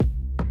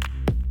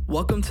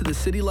Welcome to the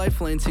City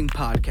Life Lansing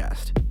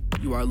podcast.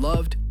 You are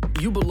loved,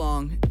 you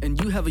belong, and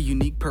you have a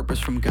unique purpose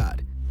from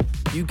God.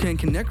 You can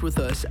connect with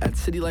us at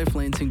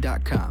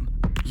citylifelansing.com.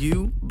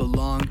 You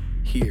belong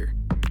here.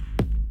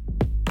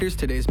 Here's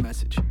today's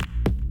message.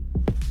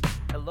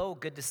 Hello,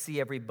 good to see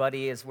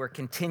everybody as we're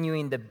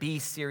continuing the Be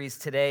series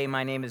today.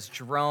 My name is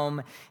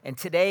Jerome, and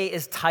today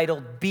is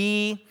titled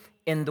Be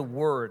in the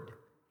Word.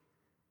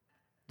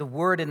 The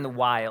Word in the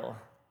Wild.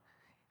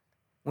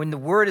 When the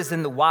Word is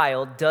in the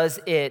wild, does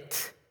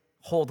it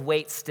hold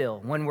weight still?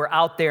 When we're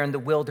out there in the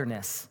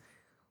wilderness,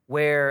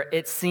 where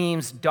it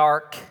seems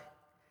dark,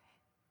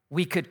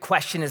 we could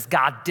question, is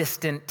God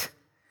distant?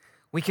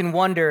 We can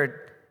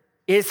wonder,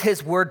 is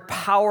His Word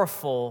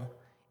powerful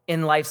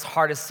in life's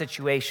hardest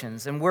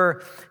situations? And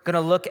we're going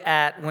to look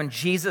at when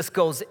Jesus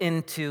goes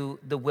into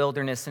the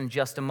wilderness in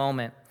just a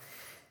moment.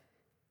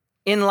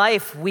 In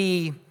life,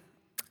 we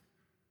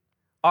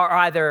are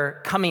either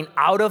coming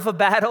out of a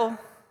battle,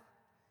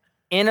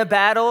 in a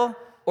battle,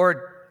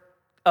 or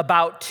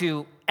about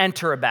to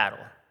enter a battle.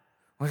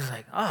 We're just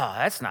like, oh,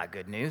 that's not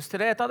good news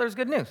today. I thought there was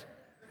good news.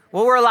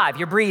 Well, we're alive.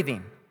 You're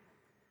breathing.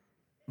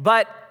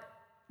 But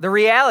the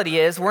reality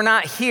is we're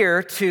not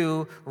here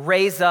to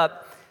raise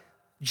up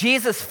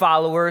Jesus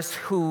followers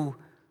who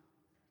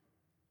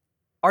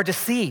are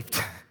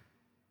deceived.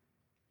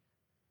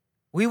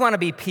 We want to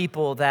be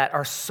people that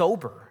are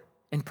sober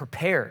and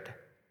prepared.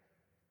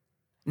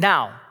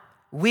 Now,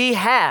 we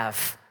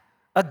have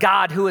a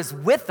God who is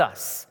with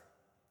us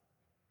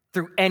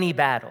through any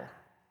battle.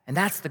 And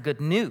that's the good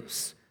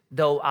news.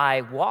 Though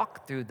I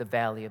walk through the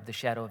valley of the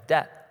shadow of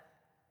death.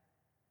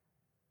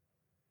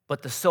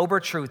 But the sober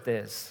truth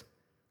is,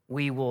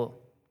 we will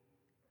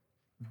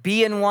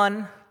be in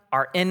one,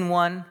 are in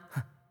one,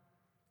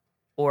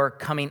 or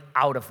coming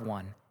out of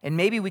one. And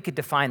maybe we could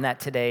define that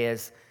today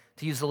as,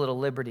 to use a little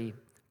liberty,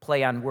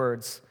 play on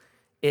words,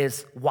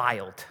 is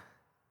wild.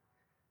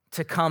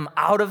 To come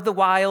out of the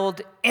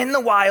wild, in the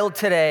wild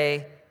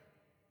today,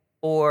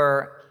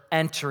 or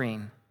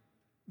entering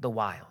the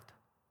wild.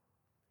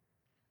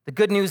 The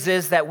good news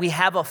is that we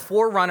have a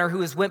forerunner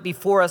who has went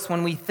before us.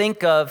 When we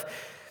think of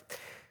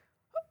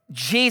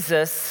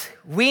Jesus,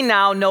 we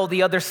now know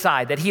the other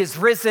side, that He is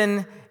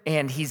risen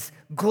and He's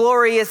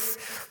glorious,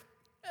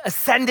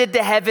 ascended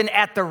to heaven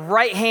at the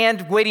right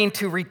hand, waiting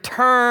to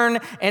return.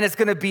 And it's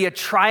going to be a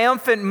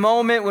triumphant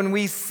moment when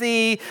we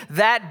see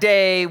that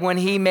day when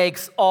He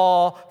makes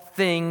all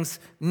things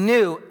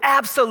new.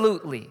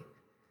 Absolutely.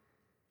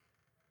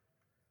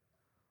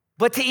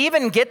 But to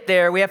even get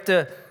there, we have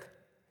to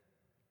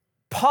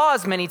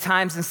pause many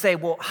times and say,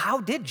 well, how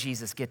did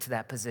Jesus get to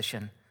that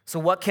position? So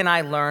what can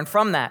I learn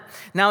from that?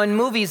 Now, in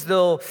movies,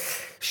 they'll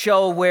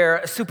show where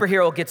a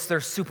superhero gets their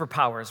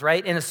superpowers,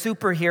 right? And a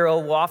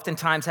superhero will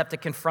oftentimes have to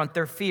confront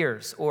their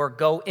fears or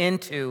go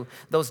into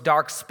those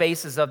dark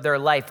spaces of their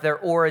life, their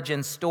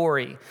origin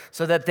story,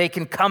 so that they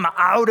can come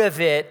out of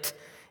it.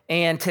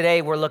 And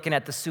today we're looking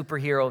at the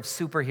superhero of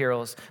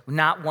superheroes,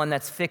 not one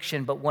that's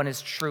fiction, but one is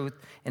truth,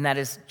 and that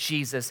is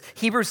Jesus.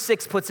 Hebrews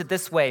 6 puts it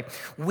this way: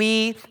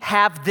 we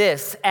have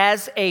this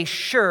as a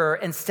sure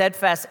and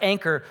steadfast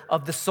anchor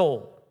of the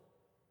soul.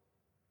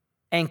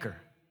 Anchor.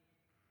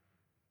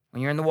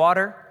 When you're in the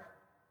water,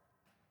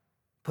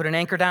 put an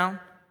anchor down,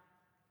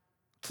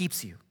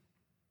 keeps you.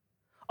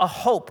 A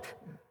hope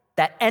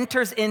that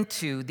enters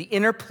into the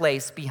inner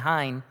place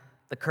behind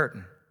the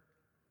curtain,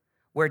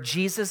 where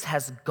Jesus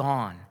has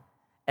gone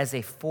as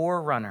a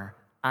forerunner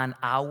on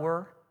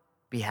our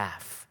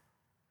behalf,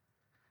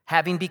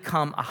 having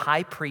become a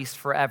high priest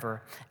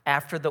forever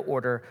after the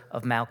order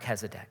of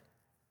Melchizedek.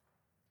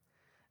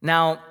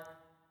 Now,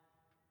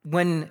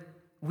 when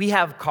we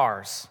have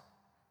cars,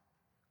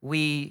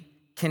 we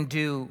can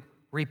do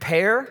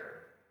repair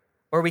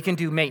or we can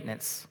do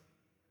maintenance.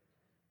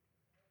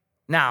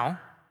 Now,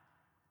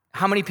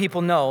 how many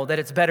people know that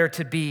it's better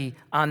to be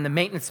on the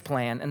maintenance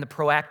plan and the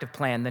proactive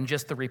plan than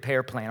just the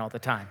repair plan all the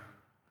time?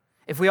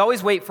 If we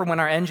always wait for when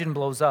our engine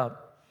blows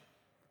up,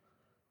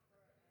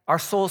 our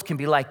souls can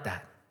be like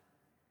that.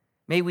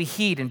 May we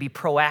heed and be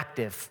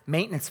proactive,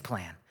 maintenance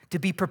plan, to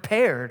be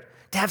prepared,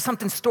 to have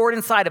something stored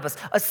inside of us,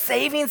 a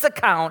savings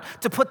account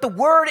to put the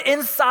word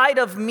inside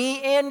of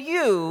me and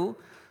you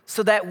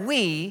so that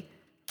we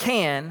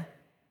can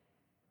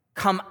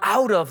come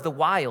out of the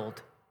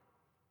wild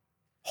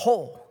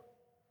whole.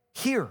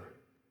 Here.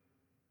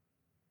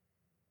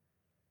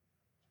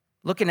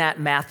 Looking at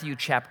Matthew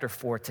chapter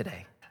 4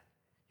 today.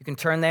 You can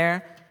turn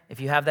there if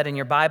you have that in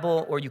your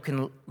Bible, or you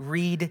can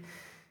read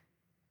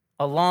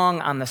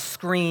along on the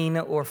screen,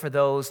 or for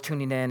those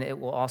tuning in, it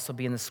will also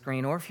be in the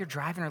screen. Or if you're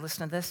driving or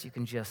listening to this, you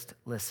can just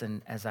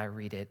listen as I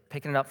read it.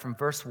 Picking it up from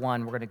verse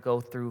 1, we're going to go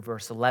through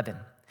verse 11.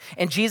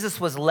 And Jesus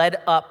was led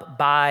up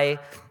by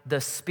the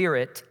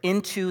Spirit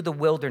into the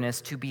wilderness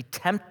to be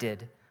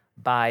tempted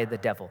by the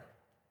devil.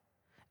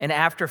 And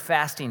after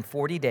fasting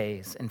 40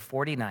 days and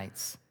 40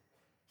 nights,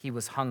 he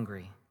was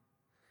hungry.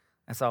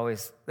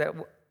 That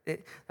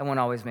one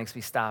always makes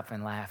me stop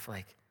and laugh.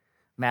 Like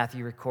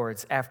Matthew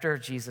records, after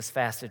Jesus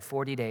fasted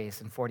 40 days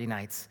and 40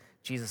 nights,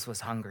 Jesus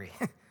was hungry.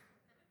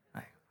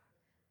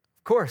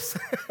 Of course.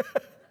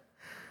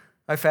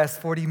 I fast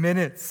 40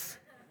 minutes.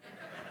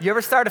 You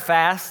ever start a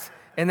fast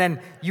and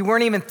then you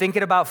weren't even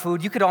thinking about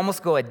food? You could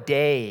almost go a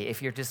day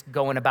if you're just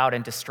going about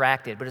and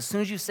distracted. But as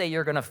soon as you say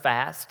you're going to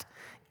fast,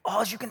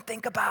 all you can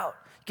think about,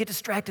 you get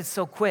distracted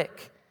so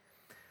quick.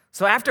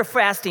 So after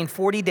fasting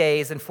 40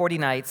 days and 40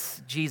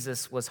 nights,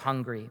 Jesus was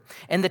hungry.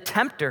 And the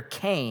tempter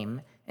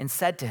came and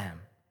said to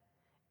him,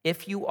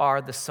 "If you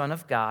are the Son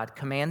of God,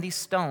 command these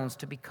stones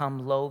to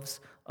become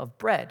loaves of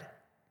bread."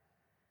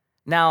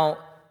 Now,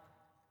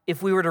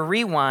 if we were to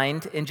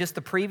rewind in just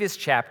the previous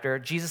chapter,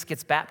 Jesus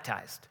gets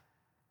baptized.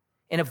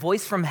 And a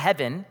voice from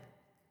heaven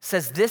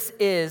says, "This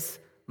is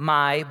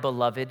my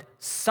beloved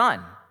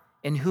Son,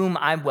 in whom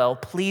I'm well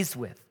pleased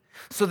with."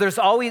 So there's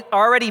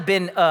already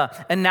been an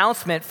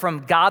announcement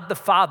from God the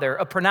Father,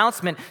 a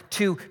pronouncement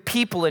to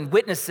people and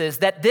witnesses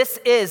that this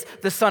is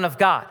the Son of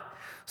God.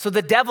 So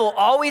the devil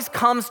always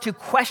comes to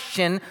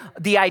question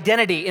the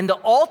identity, and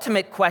the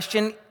ultimate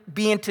question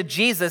being to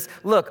Jesus,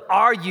 look,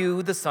 are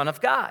you the Son of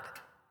God?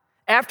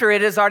 After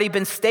it has already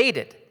been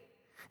stated.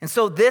 And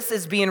so this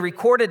is being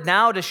recorded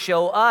now to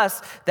show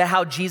us that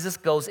how Jesus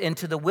goes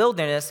into the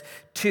wilderness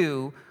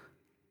to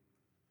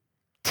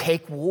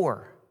take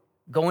war,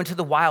 go into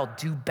the wild,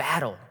 do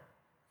battle.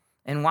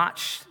 And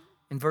watch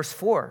in verse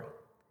 4,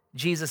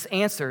 Jesus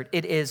answered,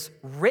 "It is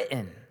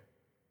written,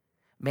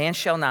 man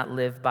shall not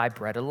live by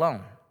bread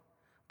alone,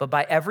 but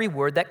by every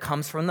word that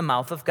comes from the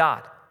mouth of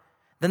God."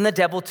 Then the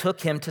devil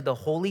took him to the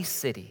holy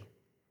city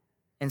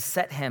and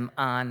set him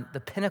on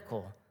the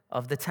pinnacle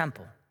of the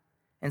temple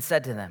and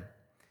said to them,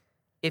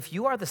 "If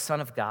you are the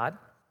Son of God,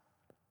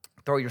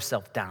 throw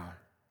yourself down,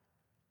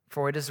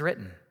 for it is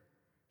written,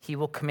 he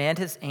will command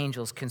his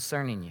angels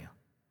concerning you.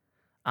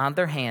 On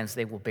their hands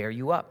they will bear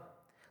you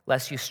up,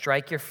 lest you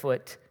strike your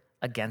foot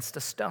against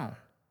a stone."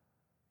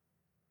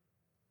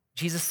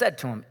 Jesus said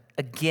to him,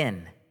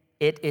 "Again,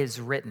 it is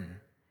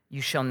written,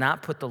 you shall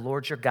not put the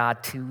Lord your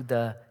God to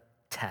the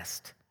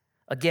test."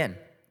 Again,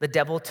 the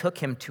devil took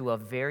him to a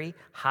very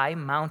high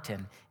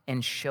mountain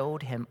and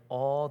showed him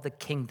all the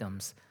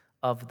kingdoms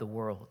of the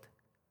world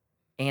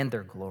and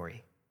their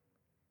glory.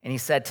 And he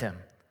said to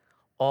him,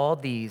 "All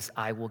these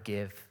I will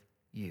give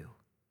you,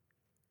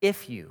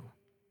 if you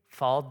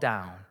fall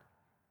down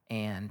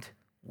and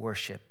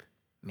worship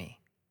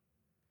me."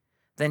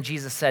 Then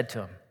Jesus said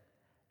to him,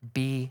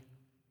 "Be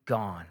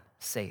gone,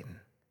 Satan,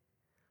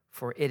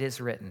 for it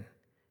is written,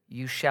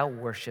 you shall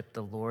worship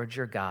the Lord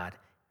your God,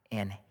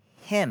 and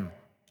him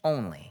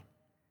only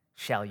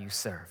shall you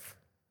serve."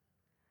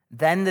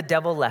 Then the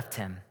devil left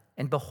him,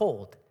 and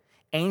behold,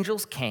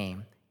 angels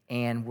came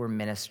and were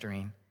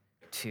ministering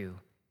to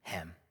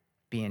him,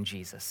 being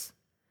Jesus.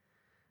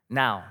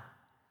 Now,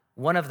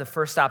 one of the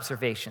first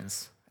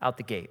observations out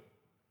the gate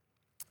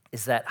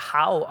is that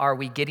how are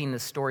we getting the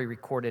story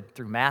recorded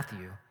through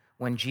Matthew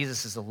when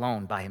Jesus is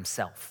alone by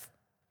himself?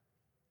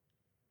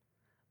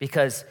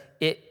 Because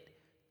it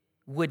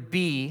would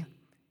be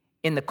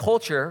in the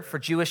culture for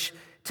Jewish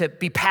to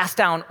be passed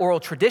down oral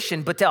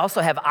tradition, but to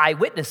also have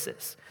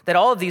eyewitnesses. That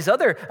all of these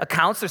other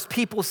accounts, there's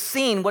people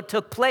seeing what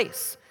took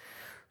place.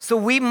 So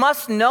we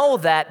must know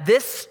that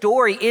this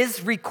story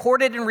is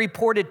recorded and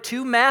reported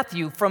to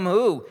Matthew from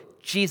who?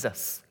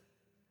 Jesus.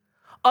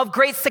 Of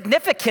great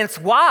significance.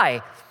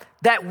 Why?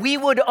 That we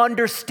would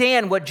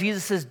understand what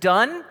Jesus has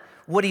done,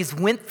 what he's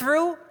went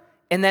through,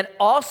 and then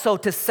also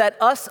to set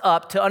us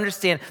up to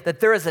understand that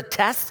there is a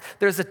test,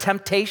 there's a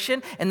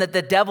temptation, and that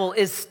the devil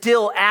is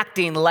still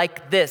acting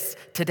like this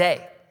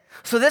today.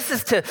 So this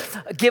is to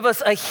give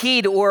us a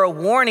heed or a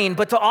warning,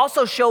 but to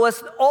also show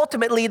us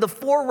ultimately the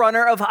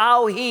forerunner of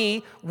how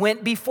he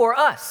went before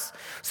us.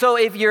 So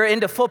if you're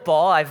into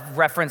football, I've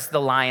referenced the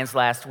Lions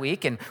last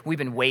week, and we've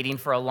been waiting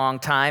for a long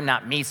time.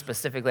 Not me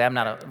specifically, I'm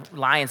not a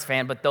Lions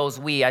fan, but those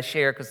I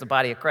share because the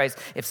body of Christ.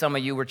 If some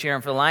of you were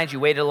cheering for the Lions, you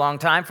waited a long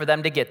time for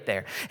them to get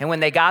there. And when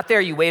they got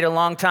there, you waited a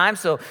long time,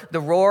 so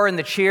the roar and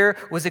the cheer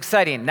was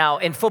exciting. Now,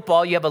 in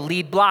football, you have a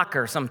lead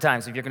blocker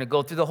sometimes if you're going to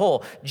go through the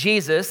hole.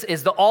 Jesus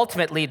is the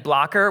ultimate lead blocker.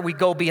 We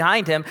go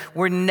behind him.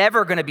 We're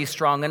never going to be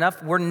strong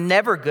enough. We're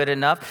never good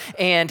enough.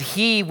 And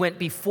he went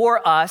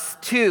before us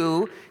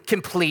to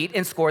complete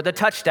and score the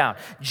touchdown.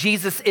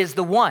 Jesus is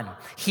the one.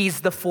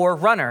 He's the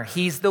forerunner.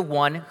 He's the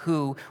one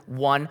who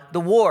won the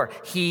war.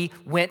 He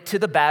went to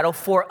the battle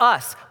for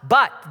us.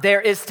 But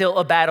there is still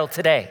a battle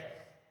today.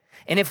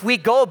 And if we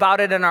go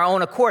about it in our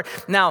own accord,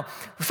 now,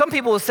 some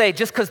people will say,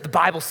 just because the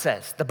Bible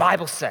says, the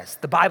Bible says,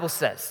 the Bible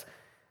says.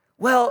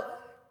 Well,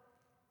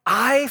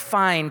 I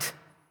find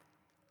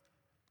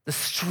the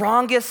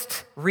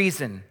strongest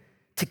reason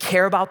to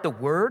care about the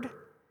word,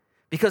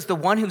 because the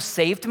one who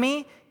saved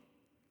me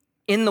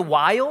in the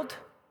wild,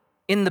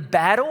 in the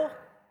battle,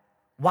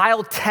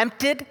 while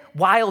tempted,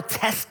 while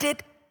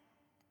tested,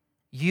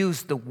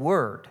 used the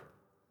word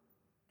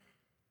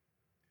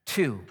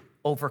to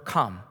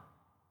overcome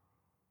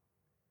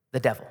the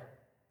devil.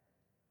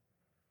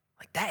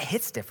 Like that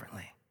hits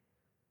differently.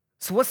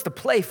 So what's the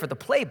play for the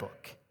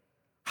playbook?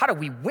 How do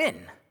we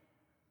win?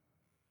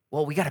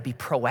 Well, we got to be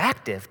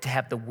proactive to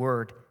have the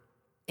word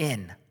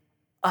in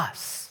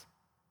us.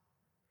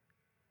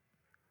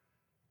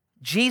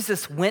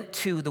 Jesus went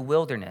to the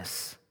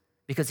wilderness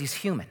because he's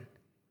human.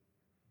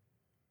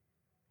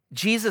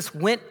 Jesus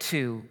went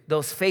to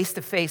those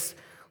face-to-face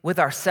with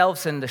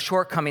ourselves and the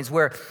shortcomings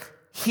where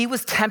he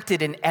was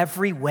tempted in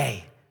every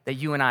way that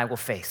you and I will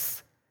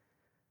face.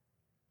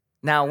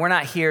 Now, we're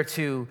not here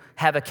to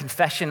have a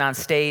confession on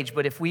stage,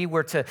 but if we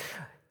were to,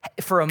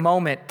 for a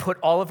moment, put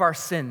all of our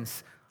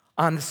sins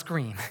on the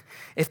screen,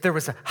 if there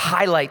was a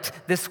highlight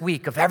this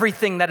week of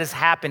everything that has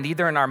happened,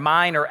 either in our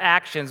mind or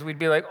actions, we'd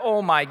be like,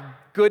 oh my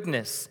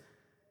goodness.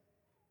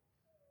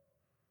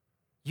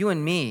 You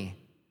and me,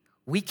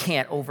 we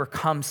can't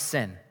overcome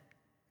sin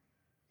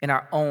in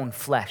our own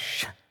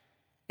flesh.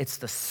 It's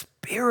the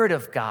Spirit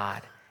of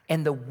God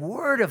and the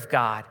Word of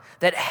God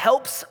that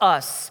helps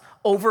us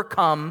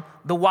overcome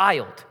the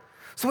wild.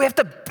 So we have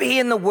to be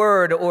in the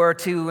Word, or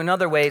to, in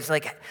other ways,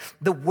 like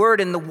the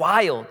Word in the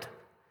wild.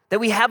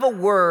 That we have a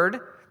Word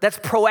that's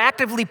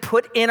proactively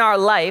put in our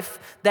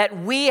life that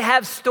we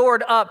have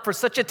stored up for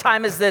such a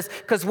time as this,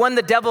 because when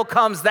the devil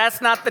comes,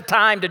 that's not the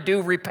time to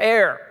do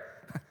repair.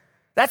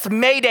 That's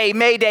Mayday,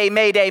 Mayday,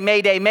 Mayday,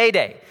 Mayday,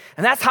 Mayday.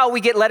 And that's how we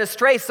get led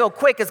astray so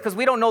quick, is because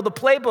we don't know the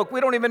playbook.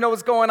 We don't even know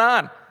what's going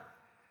on.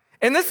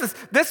 And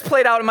this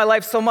played out in my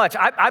life so much.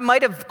 I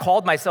might have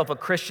called myself a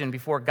Christian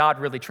before God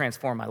really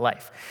transformed my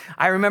life.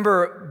 I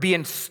remember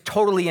being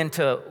totally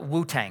into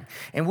Wu-Tang.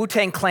 In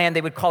Wu-Tang Clan,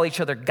 they would call each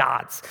other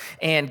gods.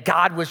 And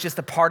God was just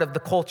a part of the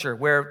culture,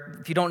 where,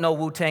 if you don't know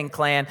Wu-Tang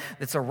Clan,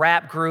 it's a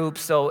rap group.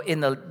 So in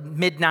the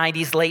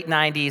mid-'90s, late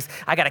 '90s,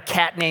 I got a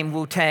cat named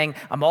Wu-Tang.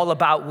 I'm all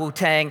about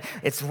Wu-Tang.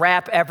 It's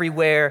rap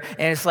everywhere.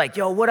 And it's like,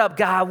 yo, what up,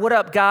 God? What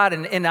up, God?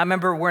 And I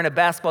remember we're in a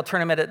basketball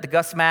tournament at the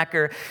Gus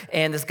Macker,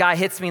 and this guy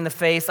hits me in the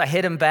face. I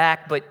hit him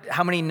back, but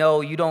how many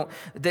know you don't?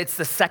 It's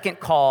the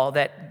second call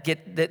that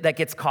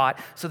gets caught.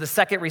 So the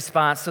second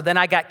response. So then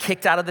I got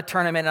kicked out of the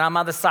tournament, and I'm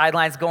on the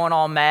sidelines going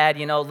all mad,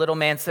 little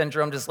man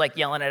syndrome, just like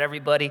yelling at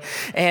everybody.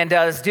 And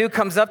this dude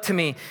comes up to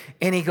me,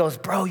 and he goes,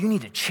 "Bro, you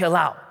need to chill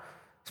out."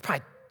 It's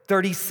probably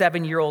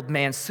 37-year-old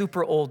man,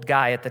 super old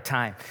guy at the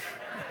time.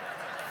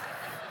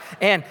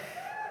 And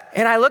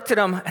I looked at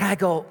him, and I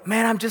go,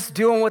 "Man, I'm just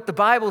doing what the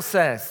Bible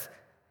says."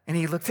 And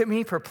he looked at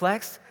me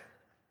perplexed.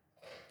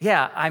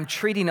 "Yeah, I'm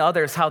treating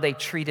others how they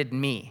treated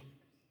me."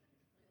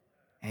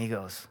 And he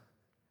goes,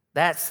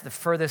 "That's the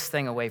furthest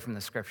thing away from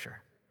the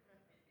scripture.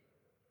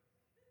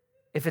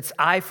 If it's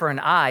eye for an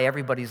eye,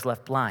 everybody's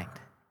left blind.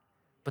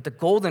 But the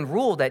golden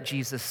rule that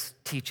Jesus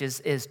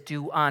teaches is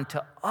do unto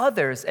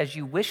others as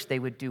you wish they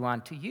would do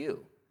unto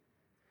you."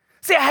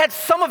 See, I had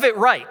some of it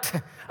right.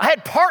 I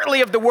had partly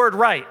of the word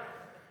right,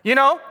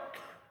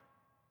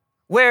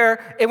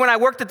 Where when I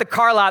worked at the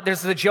car lot,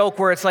 there's the joke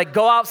where it's like,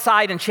 go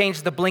outside and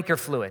change the blinker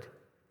fluid.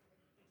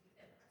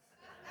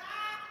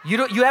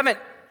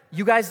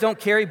 You guys don't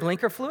carry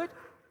blinker fluid?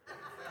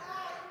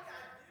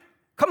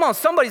 Come on,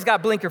 somebody's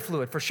got blinker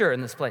fluid for sure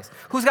in this place.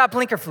 Who's got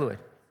blinker fluid?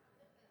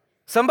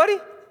 Somebody?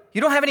 You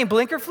don't have any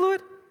blinker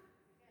fluid?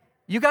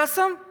 You got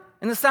some?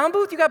 In the sound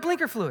booth, you got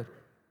blinker fluid.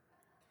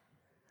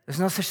 There's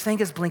no such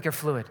thing as blinker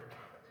fluid.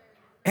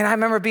 And I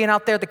remember being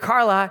out there at the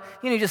car lot,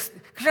 just,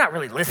 because you're not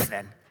really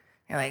listening.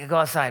 You're like, go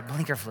outside,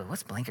 blinker fluid.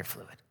 What's blinker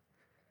fluid?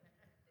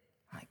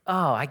 I'm like,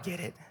 oh, I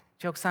get it.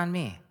 Joke's on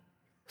me.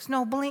 There's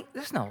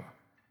no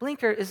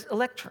blinker is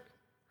electric.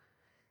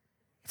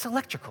 It's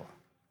electrical.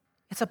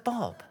 It's a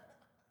bulb.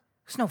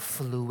 There's no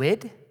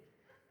fluid.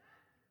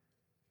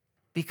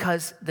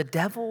 Because the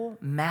devil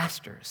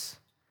masters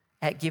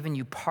at giving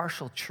you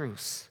partial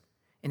truths.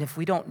 And if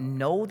we don't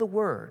know the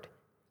word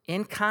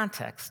in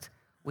context,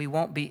 we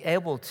won't be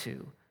able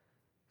to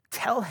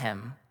tell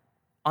him,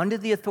 under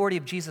the authority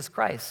of Jesus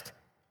Christ,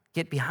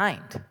 get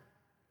behind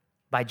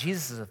by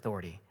Jesus'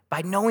 authority.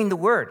 By knowing the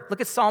word.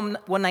 Look at Psalm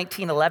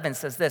 119:11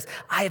 says this,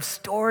 "I have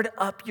stored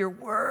up your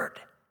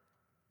word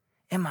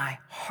in my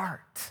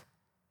heart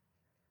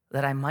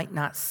that I might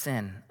not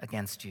sin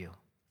against you."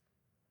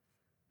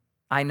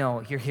 I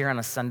know you're here on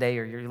a Sunday,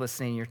 or you're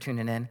listening, you're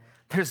tuning in.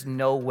 There's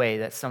no way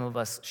that some of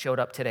us showed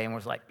up today and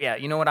was like, yeah,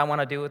 you know what I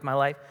want to do with my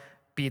life?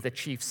 Be the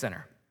chief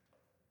sinner.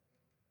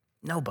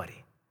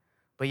 Nobody.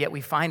 But yet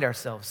we find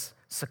ourselves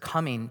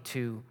succumbing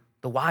to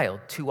the wild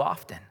too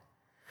often.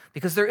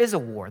 Because there is a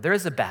war, there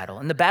is a battle,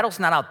 and the battle's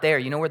not out there.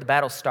 You know where the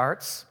battle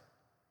starts?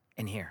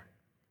 In here.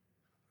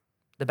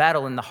 The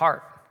battle in the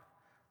heart,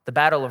 the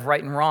battle of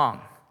right and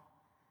wrong.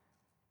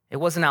 It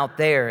wasn't out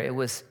there, it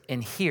was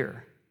in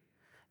here.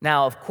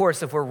 Now, of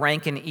course, if we're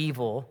ranking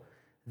evil,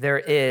 there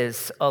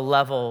is a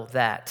level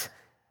that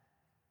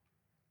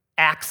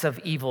acts of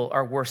evil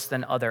are worse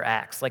than other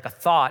acts. Like a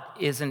thought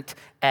isn't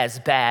as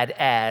bad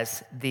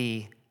as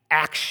the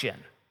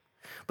action.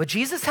 But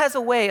Jesus has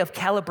a way of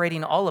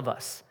calibrating all of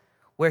us,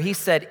 where he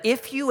said,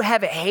 if you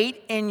have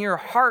hate in your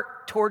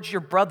heart towards your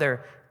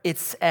brother,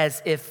 it's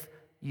as if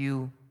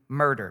you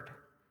murdered.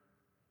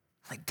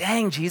 Like,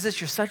 dang,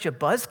 Jesus, you're such a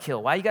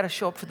buzzkill. Why you got to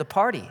show up for the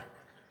party?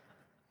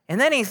 And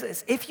then he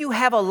says, if you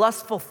have a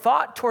lustful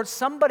thought towards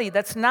somebody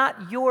that's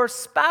not your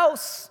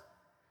spouse,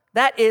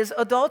 that is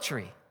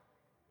adultery.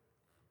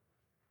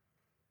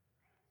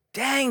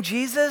 Dang,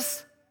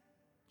 Jesus,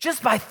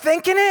 just by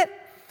thinking it?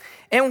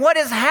 And what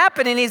is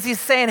happening is he's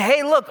saying,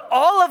 hey, look,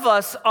 all of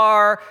us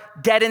are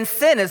dead in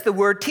sin, as the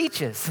word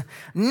teaches.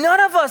 None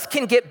of us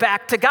can get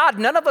back to God.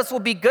 None of us will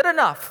be good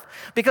enough,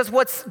 because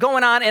what's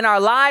going on in our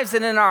lives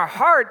and in our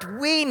heart,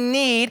 we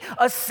need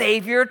a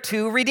Savior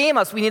to redeem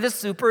us. We need a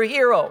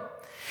superhero.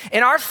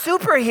 And our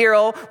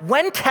superhero,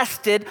 when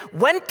tested,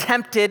 when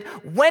tempted,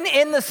 when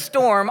in the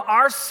storm,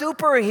 our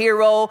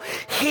superhero,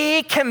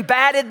 he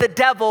combated the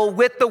devil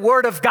with the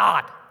word of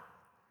God.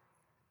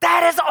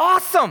 That is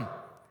awesome.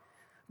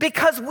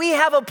 Because we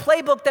have a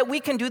playbook that we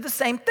can do the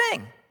same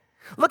thing.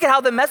 Look at how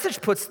the Message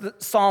puts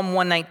Psalm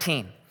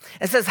 119.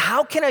 It says,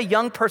 how can a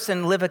young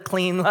person live a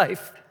clean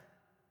life?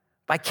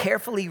 By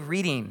carefully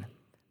reading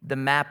the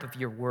map of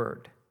your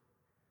word.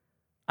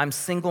 I'm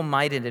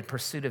single-minded in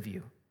pursuit of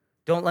you.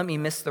 Don't let me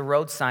miss the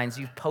road signs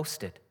you've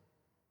posted.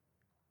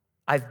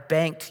 I've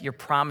banked your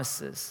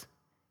promises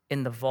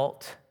in the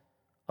vault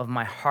of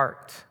my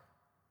heart,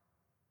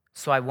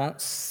 so I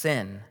won't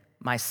sin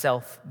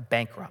myself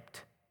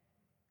bankrupt.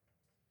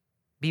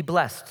 Be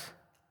blessed.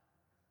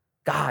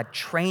 God,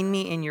 train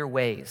me in your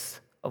ways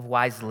of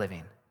wise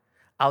living.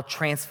 I'll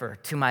transfer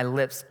to my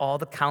lips all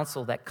the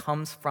counsel that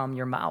comes from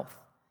your mouth.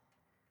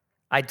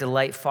 I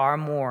delight far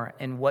more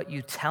in what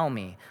you tell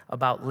me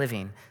about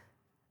living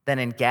than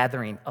in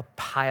gathering a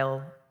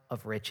pile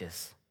of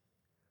riches.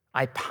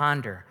 I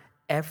ponder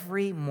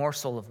every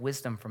morsel of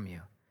wisdom from you.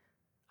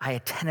 I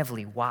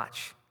attentively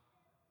watch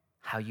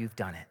how you've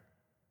done it.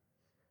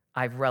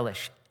 I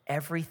relish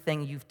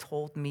everything you've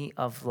told me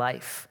of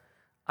life.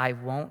 I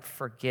won't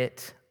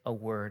forget a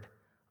word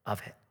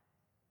of it.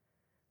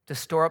 To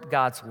store up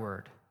God's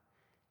word,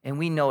 and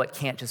we know it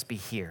can't just be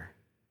here.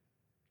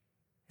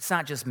 It's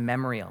not just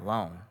memory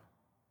alone,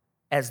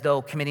 as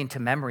though committing to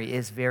memory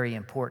is very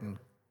important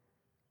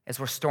as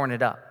we're storing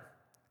it up.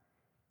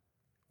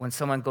 When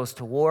someone goes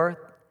to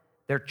war,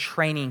 their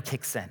training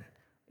kicks in.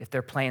 If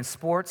they're playing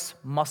sports,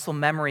 muscle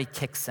memory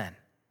kicks in.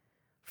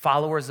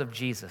 Followers of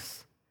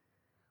Jesus,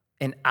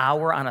 an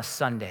hour on a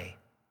Sunday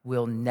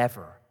will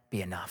never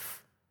be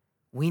enough.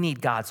 We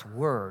need God's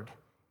word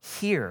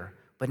here,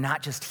 but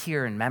not just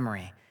here in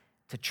memory,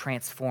 to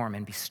transform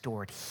and be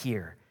stored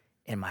here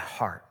in my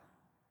heart.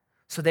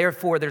 So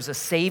therefore, there's a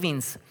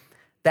savings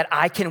that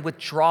I can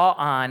withdraw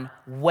on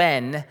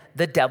when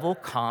the devil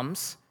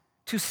comes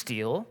to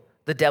steal,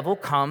 the devil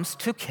comes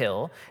to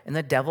kill, and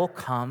the devil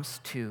comes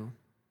to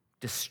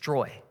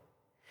destroy.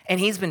 And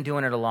he's been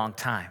doing it a long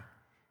time.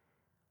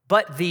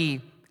 But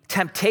the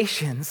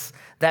temptations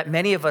that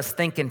many of us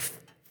think and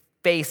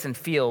face and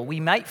feel, we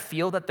might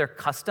feel that they're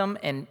custom,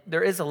 and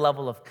there is a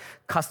level of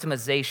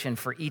customization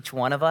for each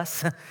one of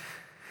us,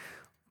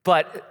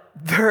 but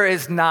there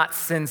is not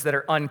sins that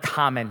are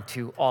uncommon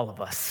to all of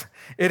us.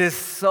 It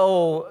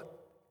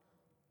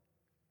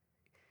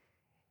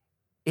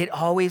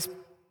always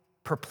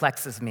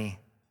perplexes me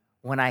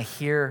when I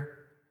hear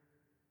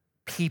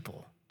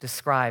people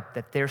describe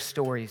that their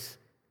story's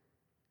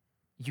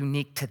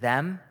unique to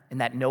them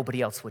and that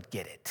nobody else would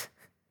get it.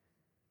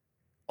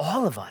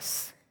 All of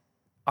us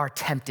are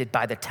tempted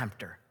by the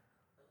tempter.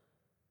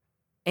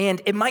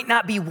 And it might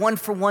not be one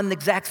for one the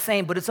exact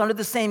same, but it's under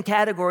the same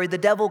category. The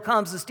devil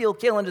comes to steal,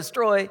 kill, and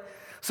destroy.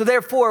 So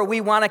therefore,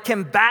 we want to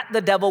combat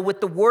the devil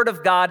with the word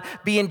of God,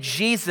 being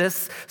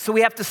Jesus. So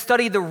we have to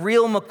study the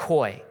real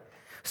McCoy.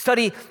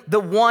 Study the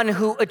one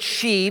who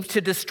achieved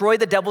to destroy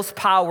the devil's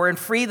power and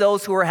free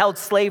those who are held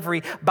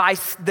slavery by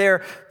their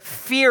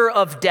fear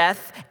of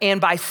death and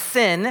by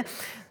sin.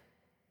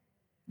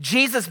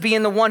 Jesus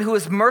being the one who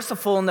is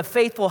merciful and the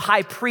faithful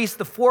high priest,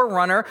 the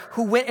forerunner,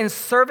 who went in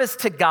service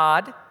to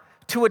God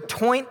to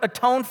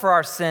atone for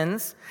our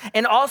sins,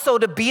 and also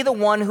to be the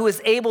one who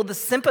is able to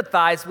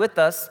sympathize with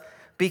us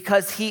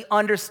because he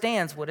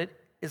understands what it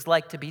is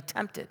like to be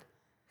tempted.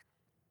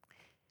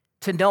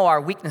 To know our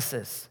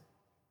weaknesses,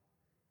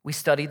 we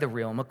study the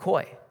real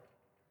McCoy.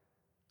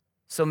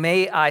 So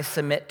may I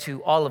submit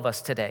to all of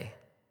us today,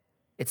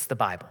 it's the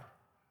Bible.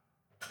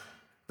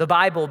 The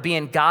Bible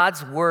being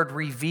God's word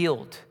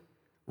revealed,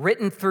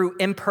 written through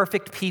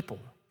imperfect people,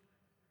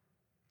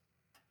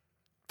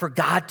 for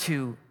God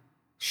to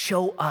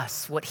show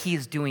us what he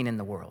is doing in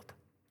the world.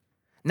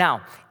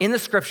 Now, in the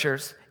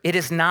scriptures, it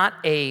is not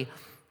a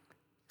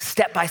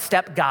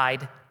step-by-step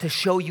guide to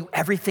show you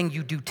everything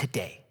you do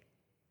today.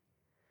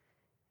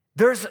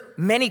 There's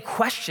many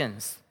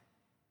questions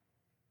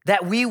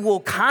that we will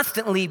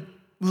constantly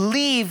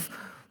leave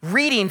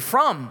reading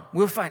from.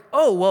 We'll find,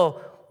 oh,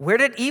 well, where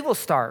did evil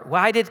start?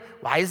 Why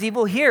is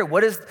evil here?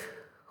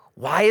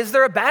 Why is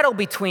there a battle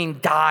between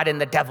God and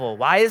the devil?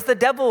 Why is the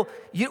devil?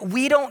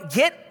 We don't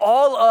get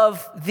all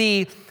of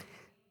the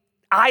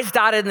I's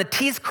dotted and the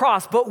T's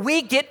crossed, but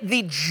we get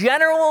the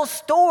general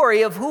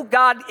story of who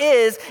God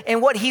is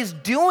and what he's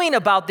doing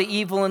about the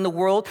evil in the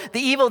world,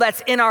 the evil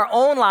that's in our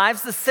own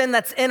lives, the sin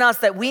that's in us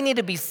that we need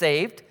to be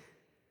saved.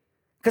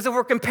 Because if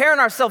we're comparing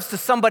ourselves to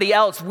somebody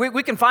else,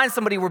 we can find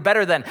somebody we're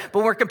better than, but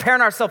when we're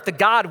comparing ourselves to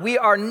God, we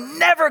are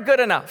never good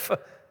enough.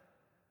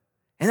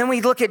 And then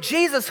we look at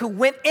Jesus who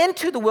went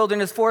into the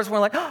wilderness for us, and we're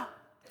like, oh,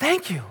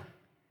 thank you.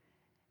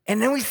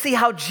 And then we see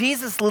how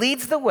Jesus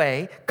leads the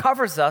way,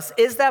 covers us,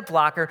 is that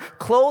blocker,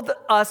 clothed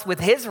us with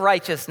his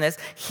righteousness.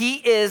 He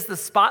is the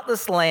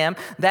spotless lamb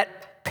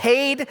that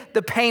paid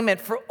the payment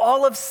for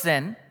all of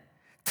sin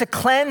to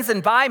cleanse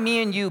and buy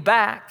me and you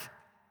back.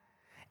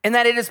 And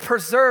that it is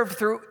preserved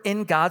through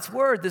in God's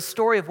word, the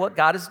story of what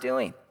God is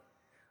doing.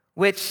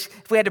 Which,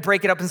 if we had to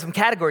break it up in some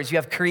categories, you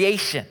have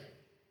creation.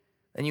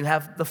 Then you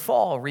have the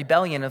fall,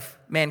 rebellion of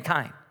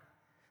mankind.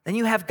 Then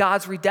you have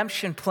God's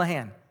redemption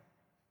plan,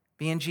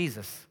 being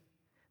Jesus.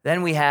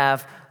 Then we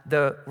have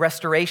the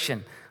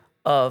restoration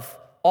of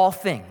all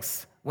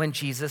things when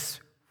Jesus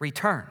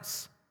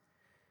returns.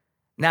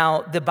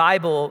 Now, the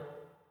Bible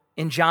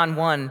in John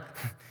 1,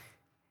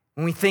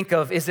 when we think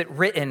of, is it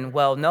written?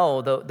 Well,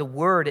 no, the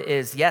word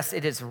is, yes,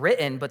 it is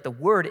written, but the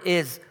word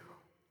is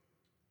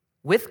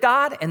with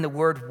God and the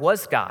word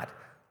was God.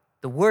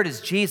 The word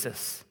is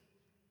Jesus.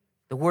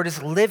 The word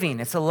is living,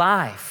 it's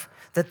alive.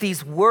 That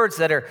these words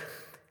that are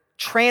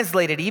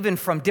translated even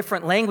from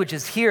different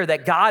languages here,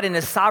 that God in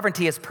his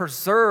sovereignty has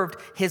preserved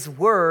his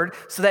word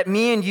so that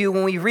me and you,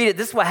 when we read it,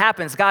 this is what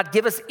happens. God,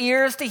 give us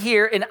ears to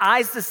hear and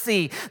eyes to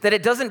see, that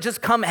it doesn't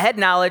just come head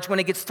knowledge when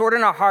it gets stored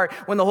in our heart,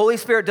 when the Holy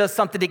Spirit does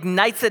something,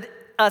 ignites it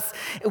us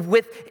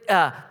with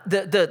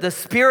the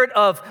spirit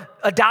of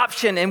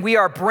adoption, and we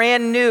are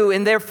brand new,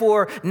 and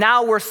therefore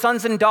now we're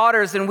sons and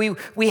daughters, and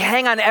we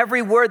hang on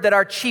every word that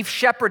our chief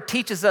shepherd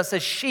teaches us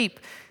as sheep,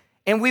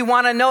 and we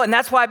want to know, and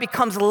that's why it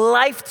becomes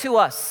life to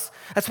us.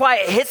 That's why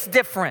it hits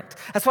different.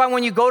 That's why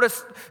when you go to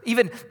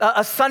even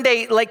a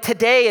Sunday like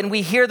today and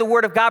we hear the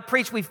word of God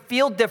preached, we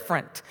feel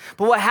different.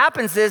 But what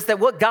happens is that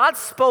what God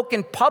spoke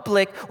in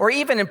public or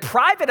even in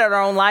private in our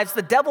own lives,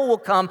 the devil will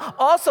come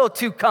also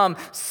to come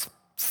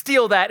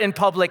steal that in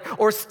public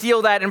or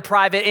steal that in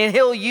private. And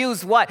he'll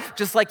use what?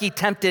 Just like he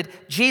tempted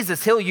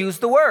Jesus, he'll use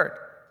the word.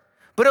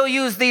 But he'll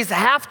use these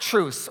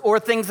half-truths or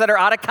things that are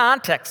out of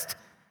context.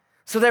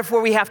 So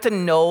therefore, we have to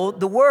know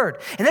the word.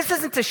 And this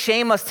isn't to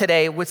shame us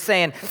today with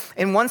saying,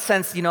 in one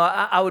sense,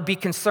 I would be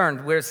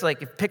concerned, where it's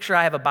like, picture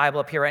I have a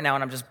Bible up here right now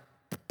and I'm just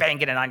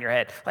banging it on your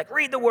head. Like,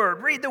 read the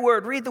word, read the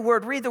word, read the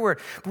word, read the word.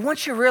 But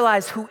once you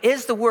realize who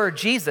is the word,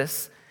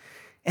 Jesus,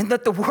 and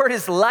that the word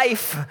is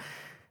life,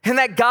 and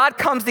that God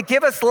comes to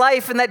give us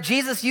life, and that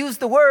Jesus used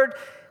the word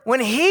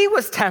when he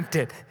was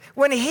tempted,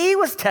 when he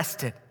was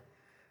tested.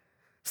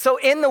 So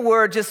in the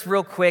word, just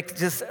real quick,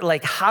 just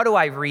like, how do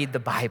I read the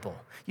Bible?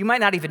 You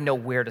might not even know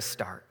where to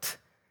start.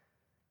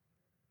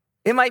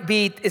 It might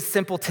be as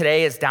simple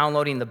today as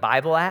downloading the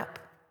Bible app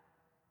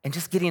and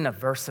just getting a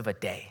verse of a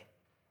day.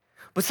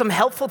 But some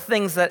helpful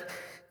things that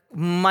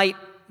might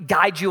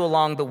guide you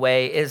along the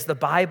way is the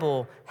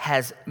Bible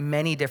has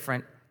many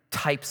different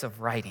types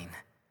of writing.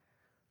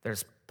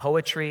 There's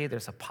poetry,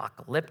 there's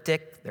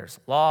apocalyptic, there's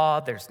law,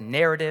 there's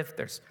narrative,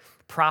 there's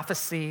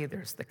prophecy,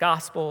 there's the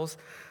Gospels,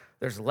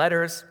 there's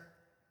letters,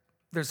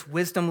 there's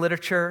wisdom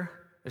literature,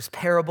 there's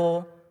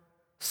parable,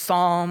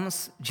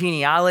 Psalms,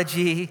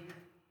 genealogy,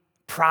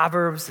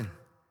 Proverbs, and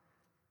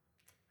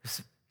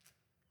there's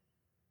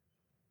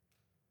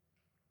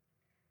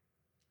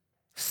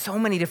so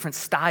many different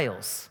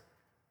styles.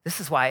 This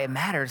is why it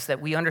matters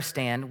that we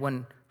understand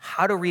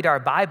how to read our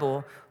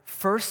Bible.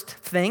 First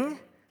thing,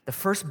 the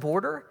first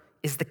border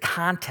is the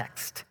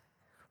context.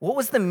 What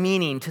was the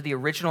meaning to the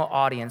original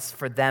audience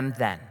for them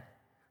then?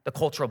 The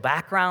cultural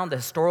background, the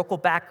historical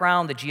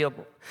background, the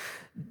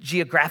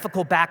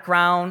geographical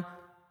background.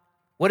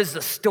 What is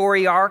the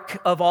story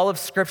arc of all of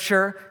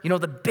Scripture?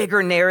 The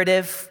bigger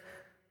narrative.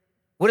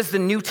 What is the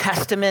New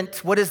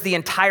Testament? What is the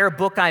entire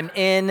book I'm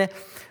in?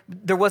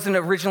 There wasn't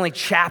originally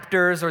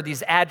chapters or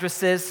these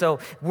addresses, so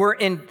we're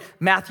in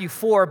Matthew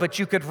 4, but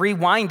you could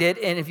rewind it,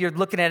 and if you're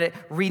looking at it,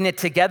 reading it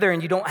together,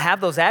 and you don't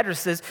have those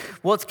addresses,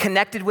 well, it's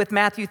connected with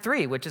Matthew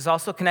 3, which is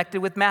also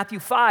connected with Matthew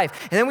 5.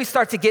 And then we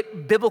start to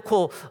get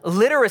biblical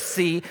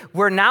literacy,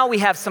 where now we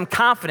have some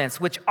confidence,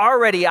 which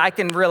already I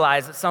can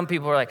realize that some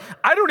people are like,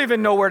 I don't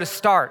even know where to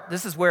start.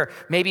 This is where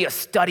maybe a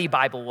study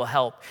Bible will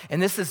help.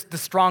 And this is the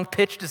strong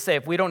pitch to say,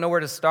 if we don't know where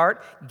to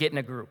start, get in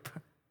a group.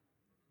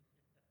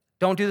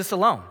 Don't do this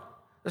alone.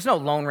 There's no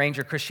Lone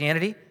Ranger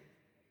Christianity.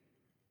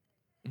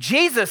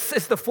 Jesus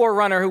is the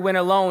forerunner who went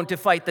alone to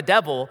fight the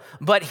devil,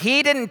 but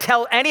he didn't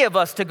tell any of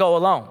us to go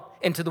alone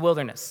into the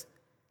wilderness.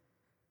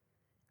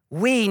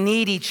 We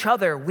need each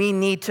other. We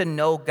need to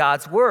know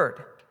God's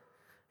word.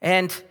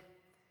 And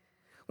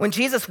when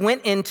Jesus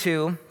went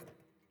into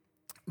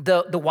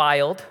the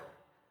wild,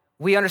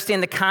 we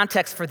understand the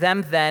context for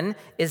them then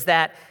is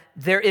that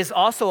there is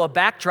also a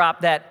backdrop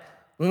that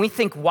when we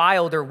think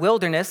wild or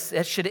wilderness,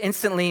 it should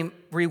instantly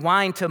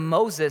rewind to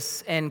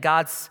Moses and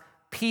God's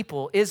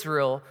people,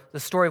 Israel, the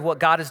story of what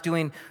God is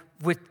doing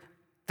with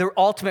the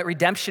ultimate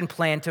redemption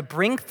plan to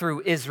bring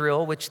through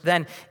Israel, which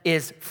then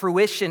is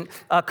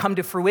come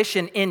to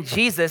fruition in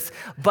Jesus,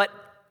 but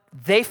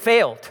they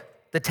failed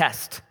the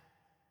test.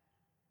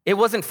 It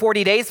wasn't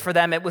 40 days for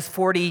them, it was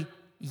 40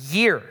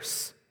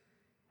 years.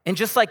 And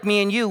just like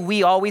me and you,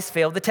 we always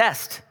fail the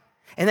test.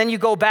 And then you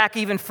go back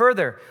even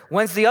further.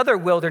 When's the other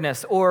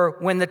wilderness or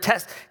when the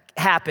test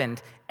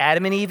happened?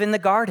 Adam and Eve in the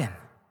garden.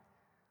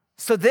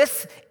 So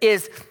this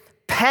is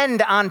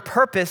penned on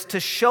purpose to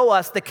show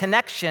us the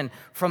connection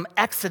from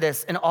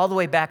Exodus and all the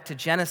way back to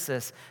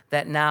Genesis,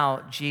 that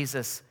now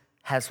Jesus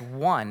has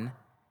won,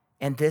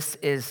 and this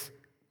is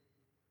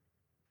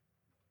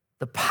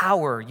the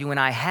power you and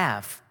I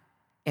have,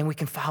 and we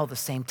can follow the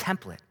same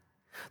template.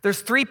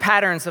 There's three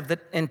patterns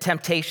and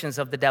temptations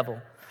of the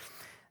devil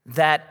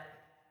that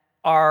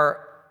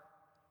are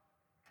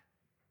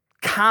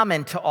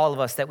common to all of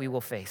us that we will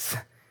face.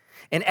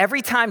 And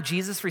every time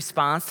Jesus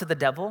responds to the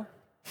devil,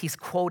 he's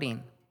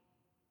quoting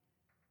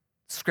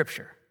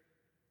Scripture.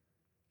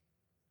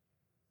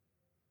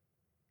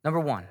 Number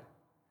one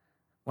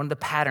of the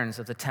patterns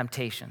of the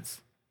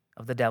temptations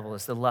of the devil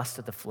is the lust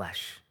of the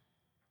flesh.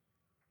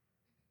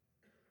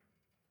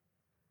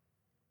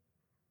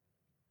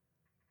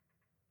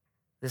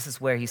 This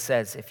is where he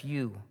says, if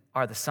you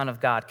are the Son of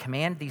God,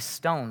 command these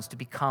stones to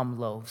become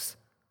loaves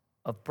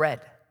of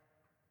bread.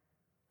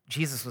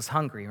 Jesus was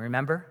hungry,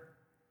 remember?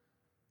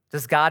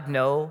 Does God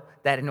know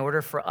that in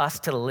order for us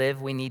to live,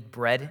 we need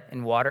bread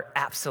and water?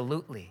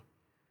 Absolutely.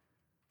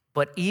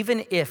 But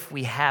even if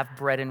we have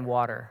bread and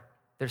water,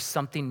 there's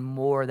something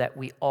more that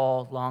we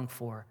all long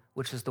for,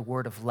 which is the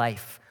word of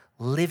life,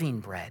 living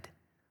bread,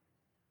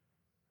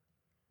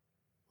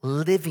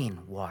 living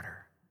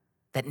water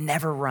that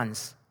never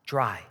runs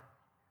dry,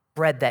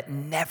 bread that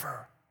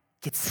never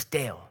gets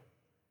stale.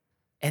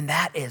 And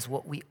that is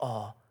what we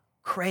all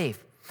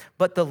crave.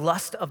 But the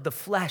lust of the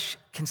flesh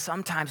can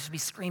sometimes be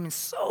screaming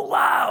so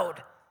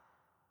loud,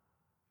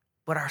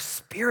 but our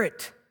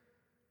spirit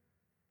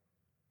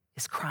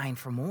is crying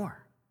for more.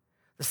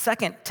 The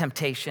second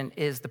temptation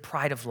is the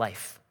pride of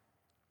life.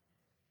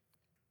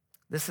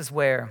 This is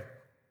where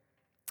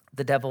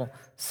the devil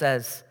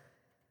says,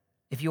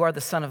 if you are the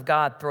Son of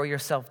God, throw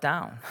yourself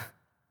down.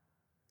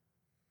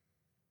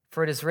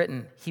 For it is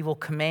written, he will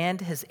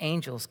command his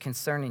angels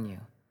concerning you.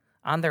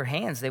 On their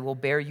hands they will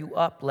bear you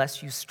up,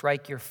 lest you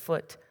strike your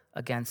foot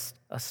against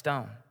a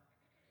stone.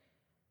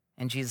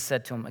 And Jesus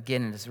said to him,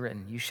 again it is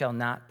written, you shall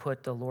not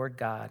put the Lord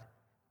God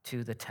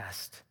to the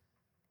test.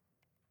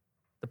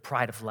 The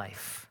pride of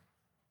life.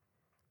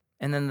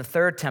 And then the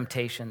third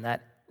temptation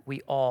that we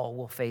all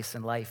will face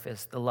in life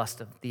is the lust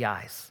of the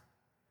eyes.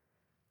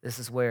 This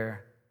is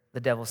where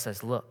the devil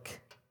says, look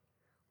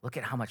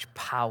at how much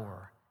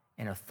power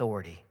and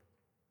authority.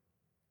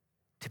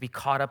 To be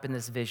caught up in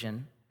this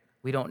vision,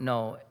 we don't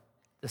know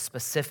the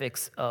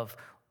specifics of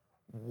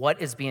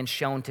what is being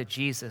shown to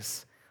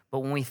Jesus, but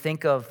when we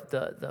think of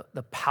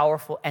the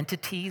powerful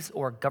entities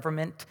or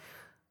government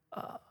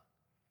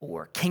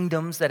or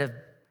kingdoms that have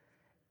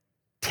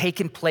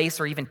taken place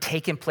or even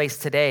taken place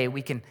today,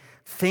 we can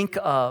think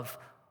of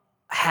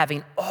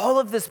having all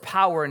of this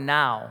power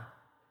now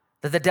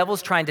that the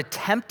devil's trying to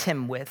tempt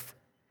him with,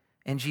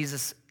 and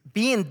Jesus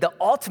being the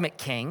ultimate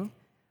king,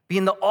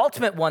 being the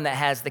ultimate one that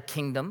has the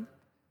kingdom,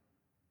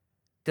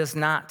 does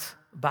not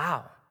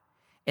bow.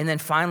 And then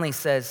finally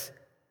says,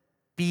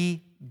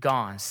 be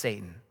gone,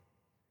 Satan,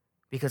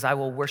 because I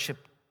will worship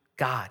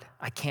God.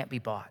 I can't be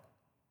bought.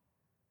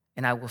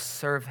 And I will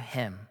serve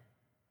him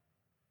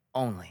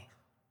only.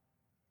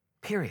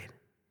 Period.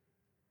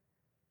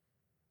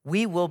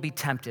 We will be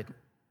tempted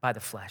by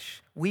the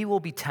flesh. We will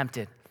be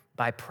tempted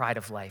by pride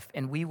of life.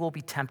 And we will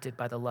be tempted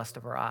by the lust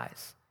of our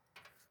eyes.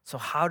 So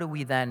how do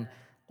we then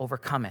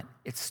overcome it?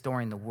 It's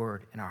storing the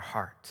word in our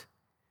heart.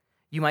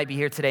 You might be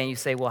here today and you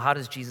say, well, how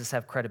does Jesus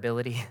have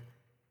credibility?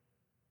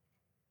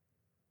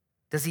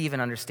 Does he even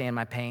understand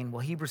my pain?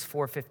 Well, Hebrews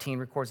 4:15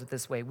 records it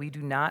this way. We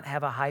do not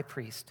have a high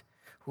priest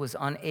who is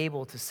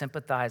unable to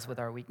sympathize with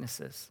our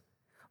weaknesses,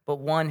 but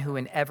one who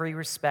in every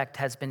respect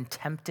has been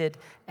tempted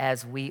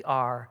as we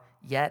are,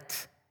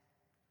 yet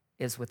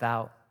is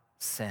without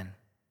sin.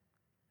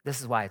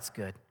 This is why it's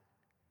good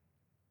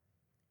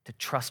to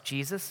trust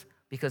Jesus,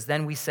 because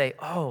then we say,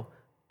 oh,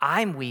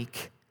 I'm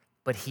weak,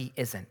 but he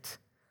isn't.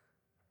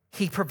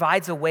 He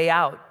provides a way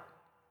out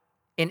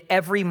in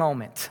every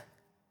moment.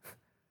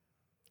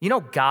 You know,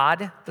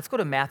 God, let's go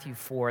to Matthew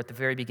 4 at the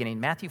very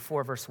beginning. Matthew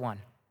 4, verse 1.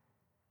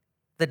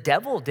 The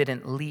devil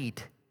didn't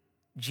lead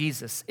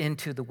Jesus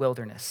into the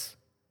wilderness.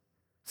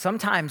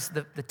 Sometimes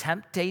the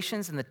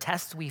temptations and the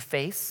tests we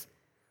face,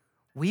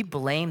 we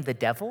blame the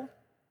devil,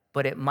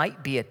 but it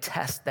might be a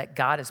test that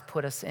God has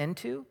put us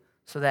into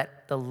so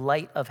that the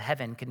light of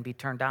heaven can be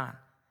turned on.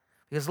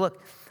 Because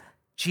look,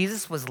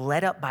 Jesus was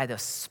led up by the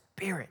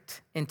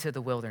Spirit into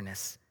the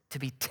wilderness to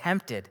be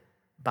tempted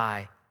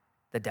by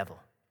the devil.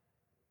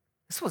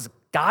 This was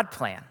God's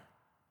plan.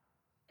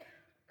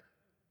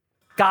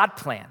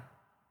 God's plan.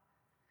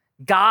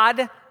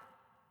 God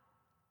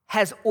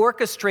has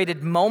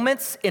orchestrated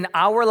moments in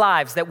our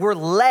lives that we're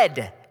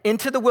led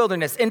into the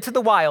wilderness, into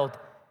the wild,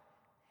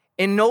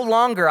 and no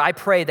longer, I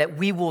pray, that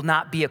we will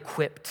not be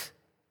equipped,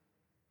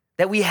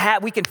 that we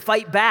can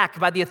fight back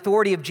by the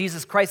authority of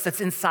Jesus Christ that's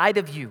inside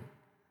of you,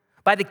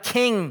 by the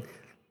King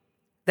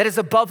that is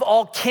above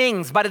all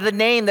kings, by the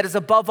name that is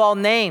above all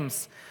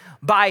names,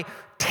 by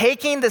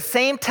taking the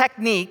same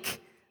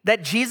technique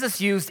that Jesus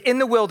used in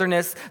the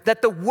wilderness,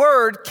 that the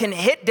word can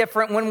hit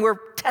different when we're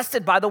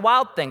tested by the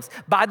wild things,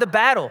 by the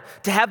battle,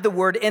 to have the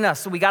word in us.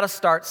 So we got to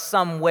start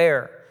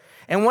somewhere.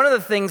 And one of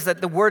the things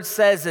that the word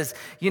says is,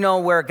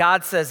 where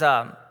God says,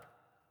 or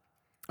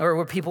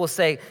where people will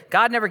say,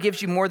 God never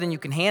gives you more than you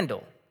can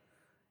handle.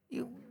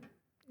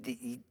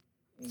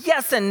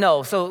 Yes and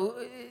no. So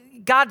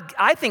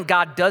I think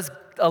God does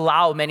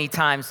allow many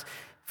times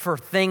for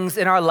things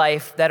in our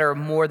life that are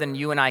more than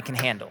you and I can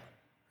handle.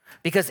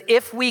 Because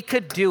if we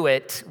could do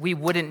it, we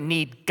wouldn't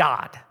need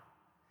God.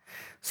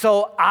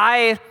 So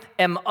I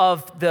am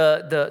of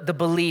the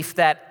belief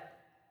that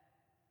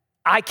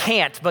I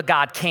can't, but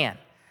God can.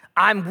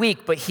 I'm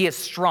weak, but he is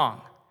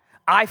strong.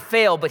 I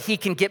fail, but he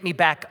can get me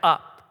back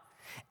up.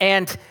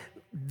 And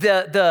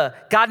the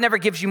God never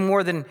gives you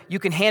more than you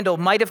can handle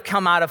might have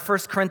come out of 1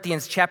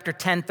 Corinthians chapter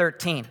 10,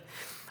 13,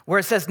 where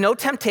it says, no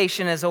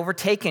temptation has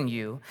overtaken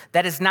you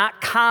that is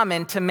not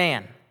common to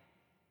man.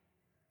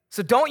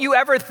 So don't you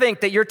ever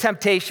think that your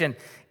temptation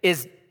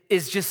is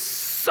just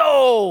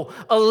so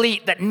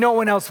elite that no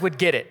one else would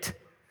get it.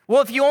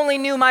 Well, if you only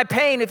knew my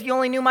pain, if you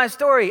only knew my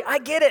story, I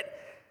get it.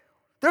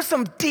 There's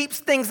some deep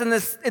things in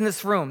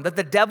this room that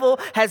the devil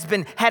had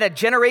a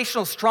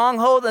generational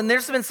stronghold, and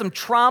there's been some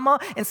trauma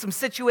and some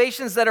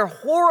situations that are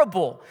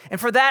horrible.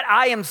 And for that,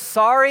 I am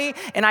sorry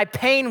and I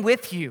pain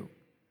with you.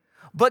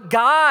 But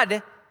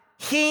God,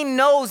 he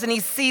knows and he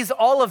sees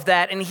all of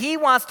that, and he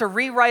wants to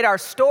rewrite our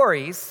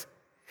stories.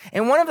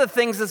 And one of the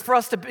things is for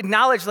us to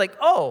acknowledge, like,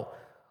 oh,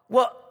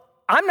 well,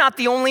 I'm not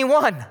the only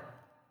one.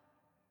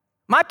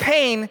 My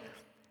pain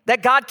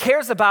that God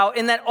cares about,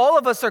 and that all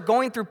of us are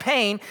going through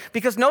pain,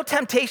 because no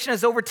temptation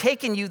has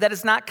overtaken you that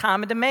is not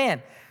common to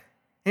man.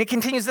 And it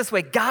continues this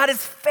way: God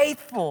is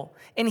faithful,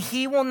 and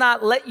he will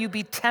not let you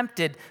be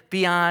tempted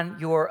beyond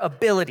your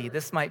ability.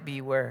 This might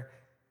be where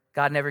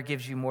God never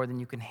gives you more than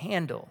you can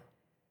handle.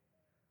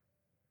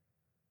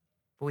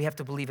 But we have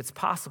to believe it's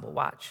possible.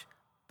 Watch.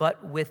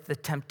 But with the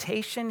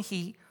temptation,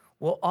 he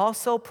will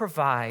also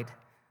provide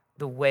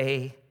the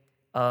way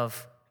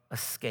of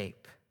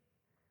escape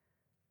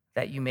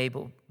that you may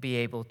be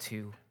able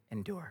to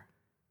endure.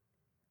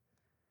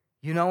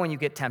 When you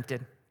get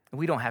tempted,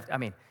 we don't have to,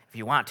 if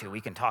you want to,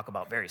 we can talk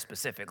about very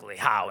specifically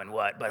how and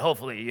what, but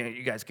hopefully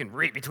you guys can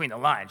read between the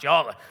lines.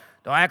 Y'all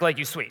don't act like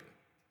you sweet.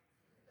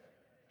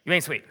 You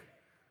ain't sweet.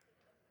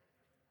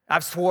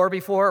 I've swore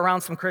before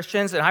around some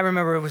Christians, and I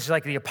remember it was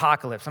like the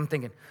apocalypse. I'm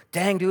thinking,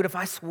 dang, dude, if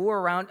I swore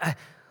around,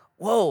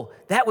 whoa,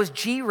 that was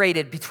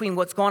G-rated between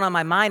what's going on in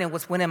my mind and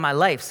what's went in my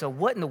life. So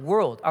what in the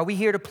world? Are we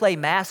here to play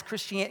mass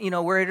Christianity?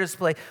 We're here to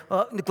play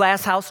the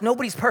glass house.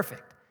 Nobody's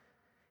perfect.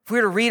 If we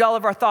were to read all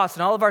of our thoughts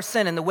and all of our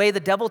sin and the way the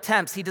devil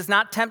tempts, he does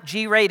not tempt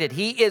G-rated.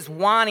 He is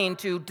wanting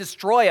to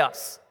destroy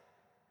us.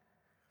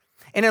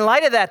 And in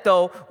light of that,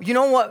 though,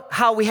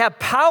 how we have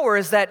power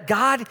is that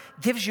God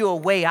gives you a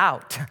way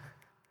out.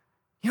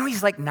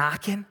 He's like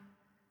knocking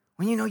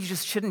when you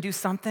just shouldn't do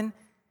something.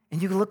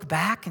 And you look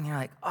back and you're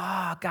like,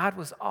 oh, God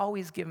was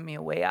always giving me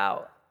a way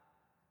out.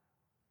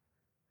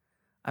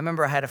 I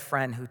remember I had a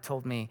friend who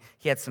told me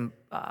he had some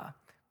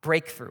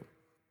breakthrough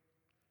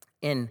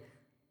in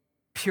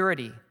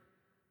purity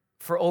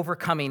for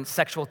overcoming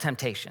sexual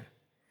temptation.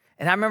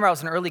 And I remember I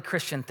was an early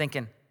Christian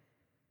thinking,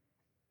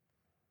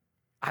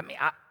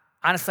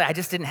 honestly, I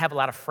just didn't have a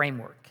lot of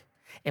framework.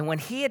 And when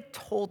he had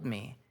told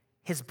me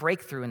his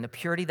breakthrough and the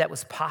purity that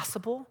was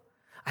possible,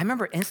 I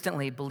remember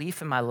instantly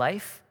belief in my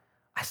life.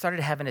 I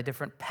started having a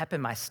different pep in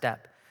my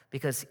step,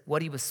 because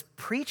what he was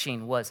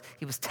preaching was,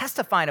 he was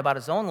testifying about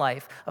his own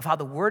life, of how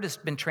the word has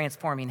been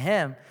transforming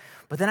him.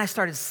 But then I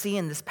started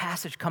seeing this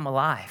passage come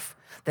alive,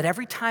 that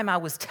every time I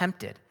was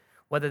tempted,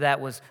 whether that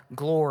was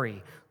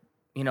glory,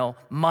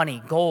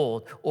 money,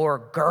 gold,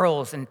 or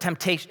girls and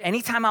temptation,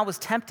 anytime I was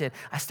tempted,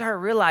 I started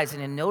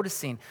realizing and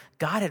noticing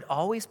God had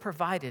always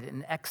provided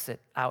an exit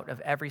out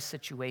of every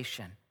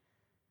situation.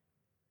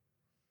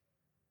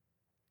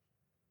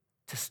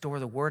 To store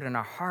the word in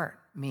our heart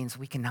means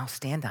we can now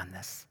stand on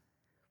this.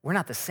 We're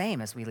not the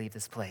same as we leave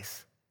this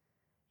place.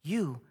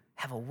 You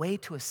have a way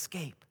to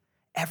escape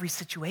every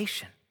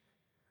situation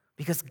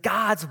because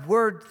God's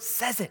word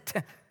says it.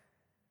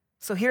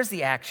 So here's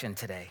the action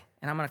today.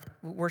 And I'm going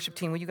to, worship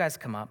team, will you guys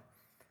come up?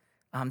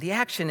 The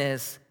action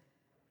is,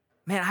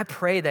 man, I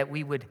pray that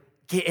we would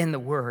get in the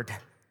word.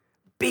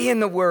 Be in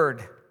the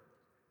word.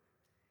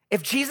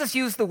 If Jesus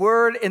used the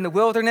word in the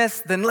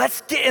wilderness, then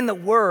let's get in the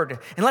word.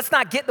 And let's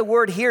not get the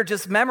word here,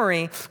 just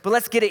memory, but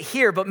let's get it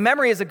here. But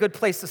memory is a good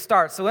place to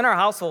start. So in our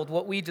household,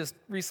 what we just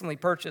recently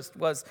purchased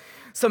was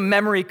some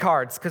memory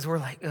cards, because we're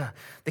like, ugh.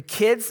 The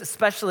kids,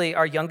 especially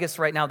our youngest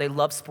right now, they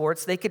love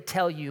sports. They could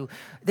tell you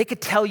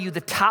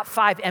the top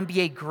 5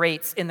 NBA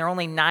greats, and they're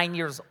only 9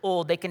 years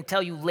old. They can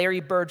tell you Larry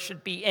Bird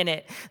should be in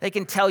it. They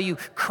can tell you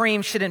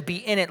Kareem shouldn't be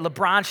in it.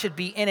 LeBron should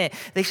be in it.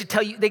 They can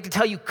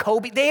tell you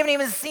Kobe. They haven't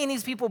even seen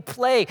these people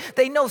play.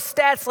 They know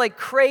stats like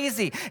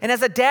crazy. And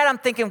as a dad, I'm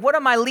thinking, what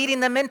am I leading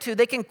them into?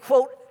 They can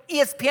quote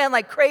ESPN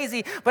like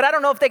crazy, but I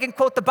don't know if they can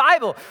quote the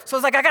Bible. So I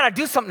was like, I got to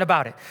do something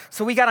about it.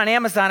 So we got on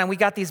Amazon and we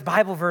got these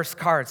Bible verse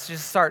cards.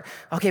 Just start,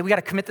 okay, we got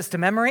to commit this to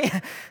memory.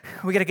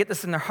 We got to get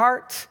this in their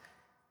heart.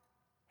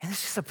 And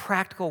it's just a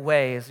practical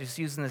way, is just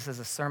using this as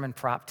a sermon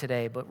prop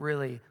today, but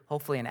really,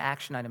 hopefully an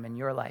action item in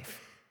your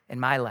life, in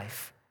my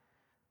life,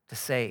 to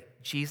say,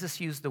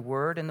 Jesus used the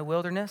word in the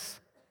wilderness,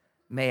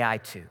 may I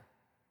too.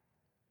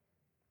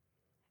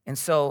 And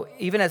so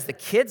even as the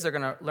kids are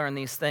going to learn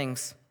these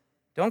things,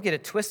 don't get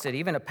it twisted.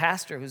 Even a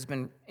pastor who's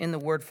been in the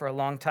word for a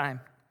long time,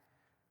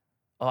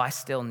 oh, I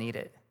still need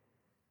it.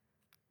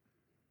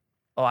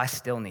 Oh, I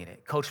still need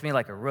it. Coach me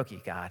like a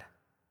rookie, God.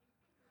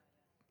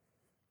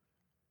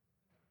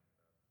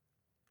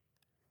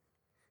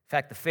 In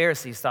fact, the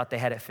Pharisees thought they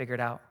had it figured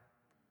out.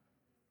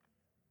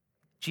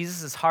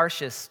 Jesus is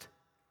harshest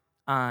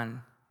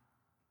on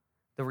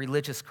the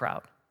religious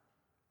crowd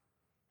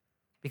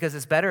because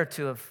it's better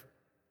to have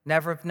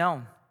never have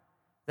known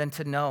than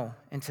to know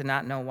and to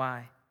not know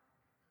why.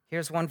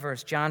 Here's one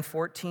verse, John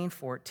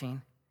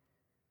 14:14.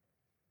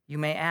 You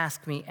may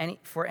ask me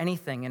for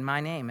anything in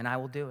my name, and I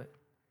will do it.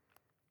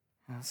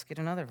 Now let's get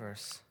another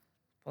verse.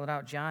 Pull it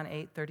out, John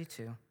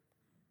 8:32.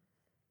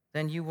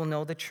 Then you will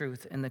know the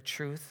truth, and the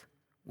truth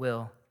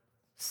will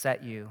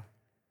set you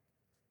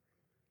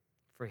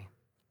free.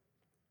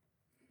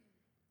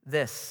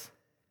 This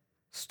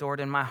stored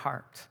in my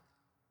heart,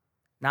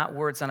 not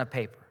words on a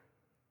paper,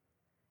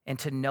 and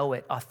to know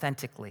it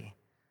authentically.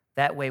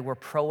 That way we're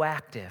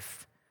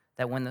proactive,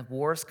 that when the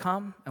wars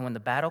come and when the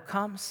battle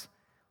comes,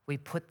 we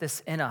put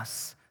this in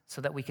us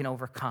so that we can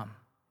overcome.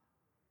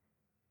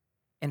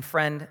 And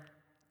friend,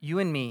 you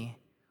and me,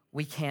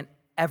 we can't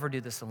ever do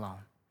this alone.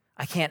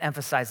 I can't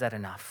emphasize that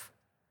enough.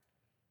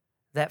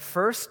 That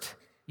first,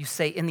 you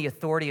say, in the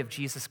authority of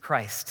Jesus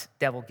Christ,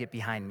 devil, get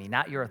behind me,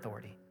 not your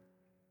authority.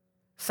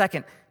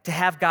 Second, to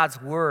have God's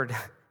word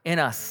in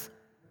us,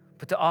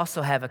 but to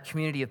also have a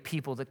community of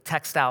people that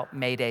text out,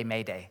 Mayday,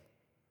 Mayday.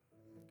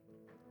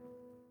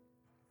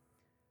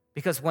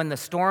 Because when the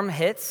storm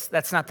hits,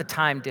 that's not the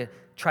time to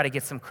try to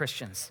get some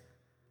Christians.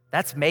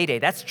 That's Mayday,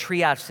 that's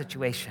triage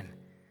situation.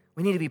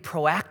 We need to be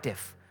proactive.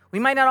 We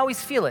might not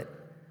always feel it.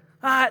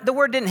 The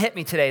word didn't hit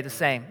me today the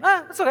same.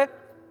 That's okay.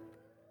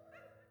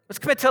 Let's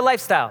commit to a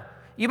lifestyle.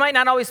 You might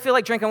not always feel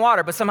like drinking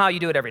water, but somehow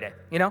you do it every day,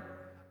 you know?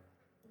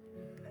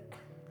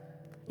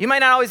 You might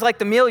not always like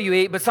the meal you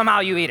eat, but somehow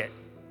you eat it.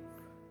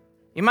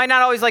 You might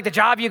not always like the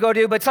job you go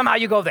do, but somehow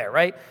you go there,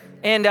 right?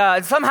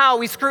 And somehow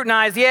we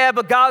scrutinize, yeah,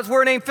 but God's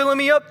word ain't filling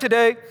me up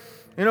today,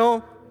 you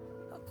know?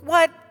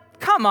 What?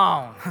 Come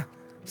on.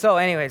 So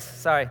anyways,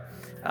 sorry.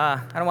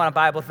 I don't want to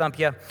Bible thump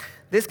you.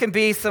 This can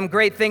be some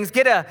great things.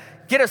 Get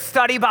a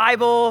study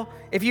Bible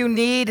if you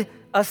need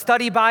a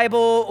study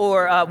Bible,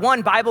 or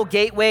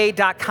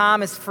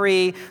BibleGateway.com is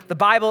free. The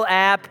Bible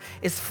app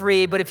is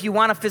free, but if you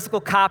want a physical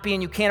copy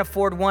and you can't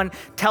afford one,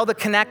 tell the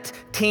Connect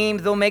team.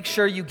 They'll make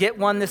sure you get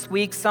one this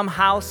week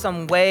somehow,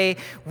 some way.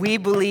 We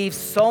believe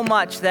so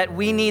much that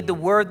we need the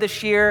word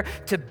this year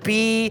to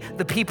be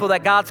the people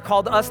that God's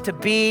called us to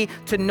be,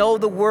 to know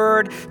the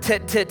word,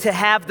 to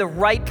have the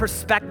right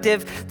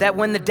perspective, that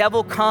when the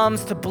devil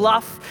comes to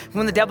bluff,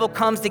 when the devil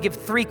comes to give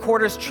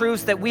three-quarters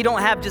truths, that we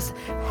don't have just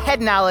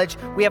head knowledge,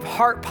 we have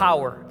heart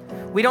power.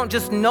 We don't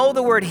just know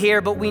the word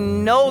here, but we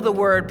know the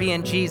word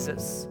being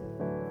Jesus.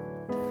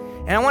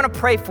 And I want to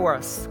pray for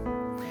us.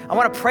 I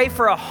want to pray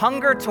for a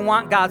hunger to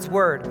want God's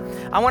word.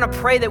 I want to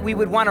pray that we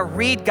would want to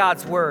read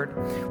God's word.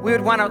 We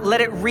would want to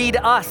let it read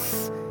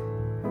us.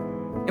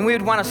 And we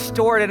would want to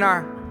store it in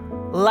our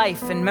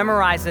life and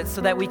memorize it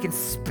so that we can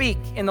speak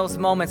in those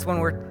moments when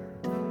we're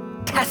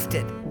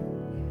tested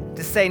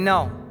to say,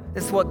 no,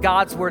 this is what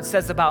God's word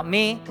says about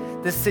me,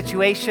 this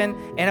situation,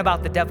 and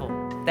about the devil.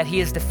 That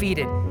he is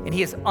defeated and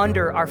he is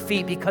under our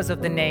feet because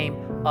of the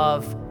name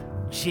of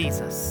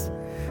Jesus.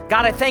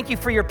 God, I thank you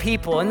for your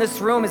people. In this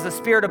room is the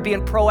spirit of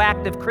being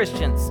proactive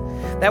Christians,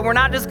 that we're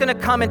not just gonna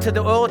come into the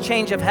oil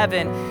change of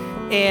heaven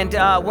and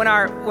when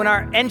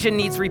our engine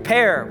needs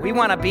repair, we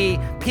wanna be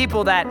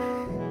people that,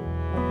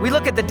 we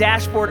look at the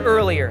dashboard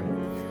earlier.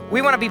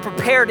 We wanna be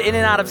prepared in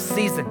and out of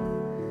season.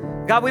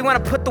 God, we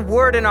want to put the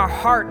word in our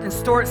heart and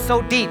store it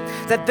so deep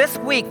that this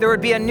week there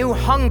would be a new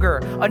hunger,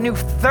 a new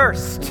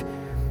thirst,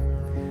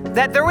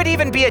 that there would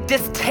even be a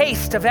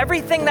distaste of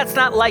everything that's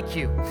not like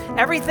you.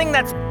 Everything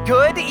that's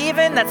good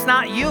even, that's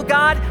not you,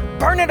 God,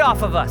 burn it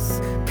off of us.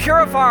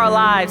 Purify our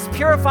lives,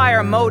 purify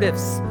our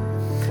motives.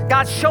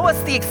 God, show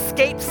us the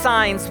escape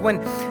signs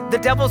when the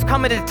devil's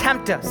coming to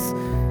tempt us.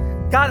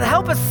 God,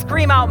 help us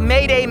scream out,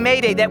 Mayday,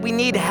 Mayday, that we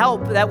need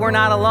help, that we're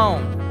not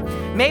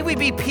alone. May we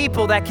be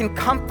people that can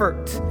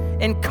comfort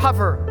and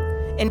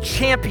cover and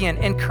champion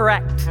and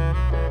correct.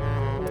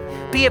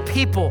 Be a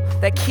people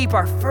that keep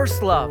our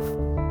first love,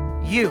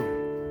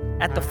 you,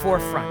 at the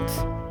forefront.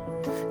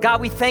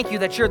 God, we thank you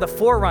that you're the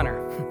forerunner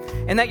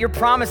and that your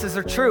promises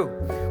are true.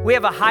 We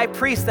have a high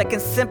priest that can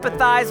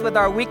sympathize with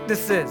our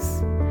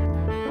weaknesses.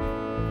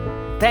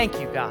 Thank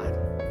you, God.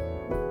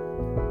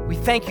 We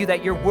thank you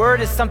that your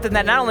word is something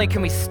that not only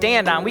can we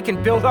stand on, we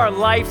can build our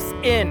lives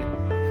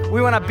in.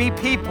 We want to be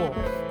people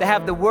that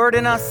have the word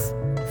in us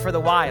for the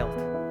wild.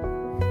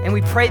 And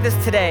we pray this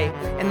today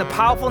in the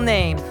powerful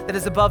name that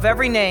is above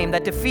every name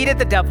that defeated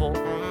the devil,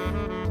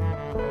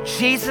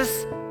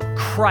 Jesus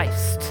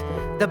Christ,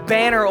 the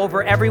banner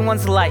over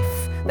everyone's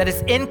life that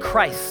is in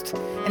Christ.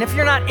 And if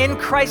you're not in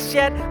Christ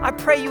yet, I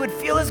pray you would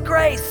feel his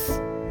grace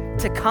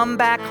to come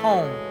back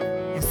home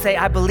and say,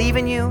 I believe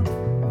in you,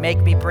 make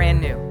me brand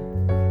new.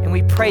 And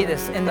we pray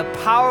this in the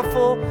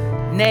powerful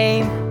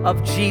name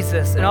of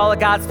Jesus. And all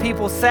of God's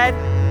people said,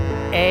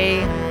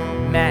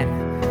 amen.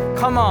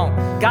 Come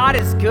on, God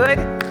is good,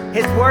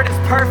 his word is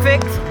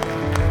perfect,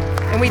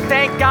 and we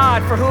thank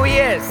God for who he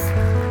is.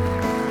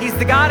 He's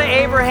the God of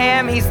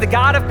Abraham, he's the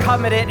God of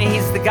covenant, and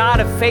he's the God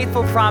of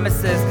faithful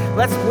promises.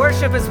 Let's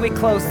worship as we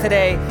close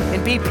today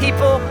and be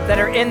people that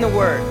are in the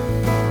word.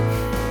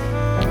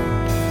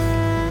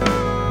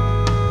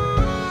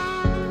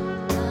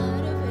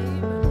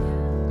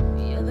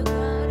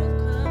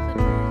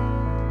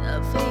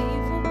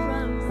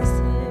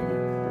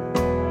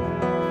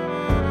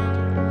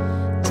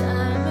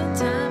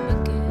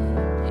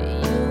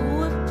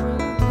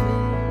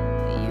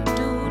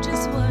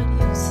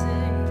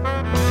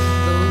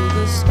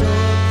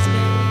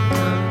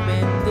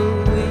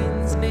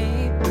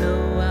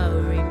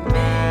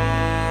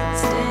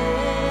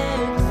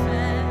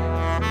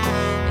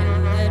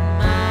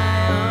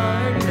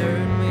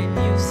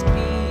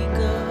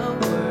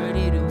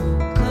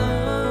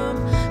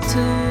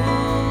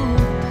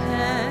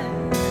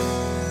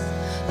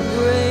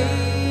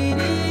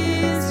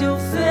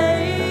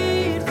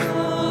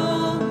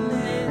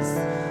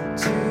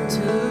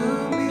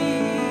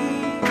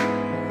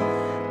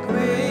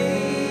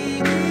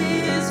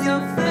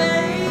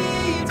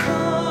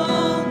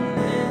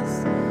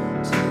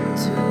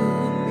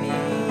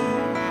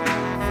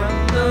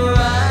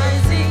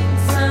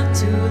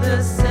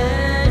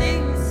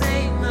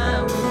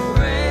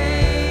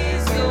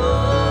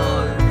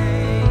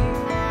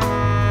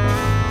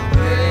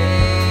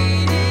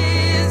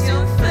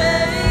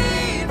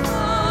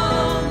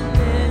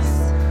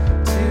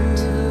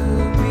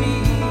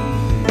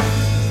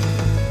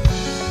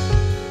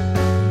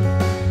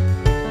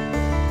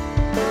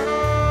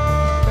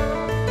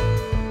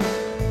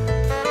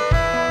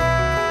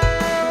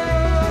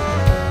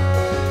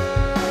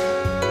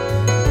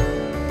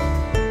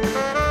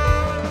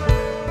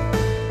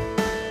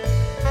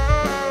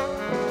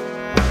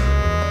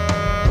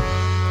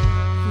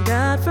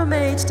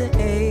 To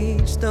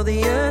age, though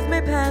the earth may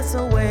pass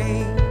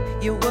away,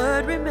 your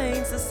word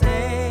remains the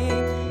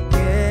same.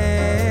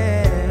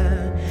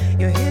 Yeah,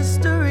 your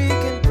history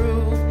can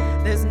prove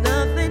there's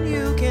nothing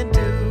you can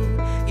do.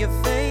 You're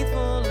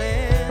faithful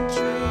and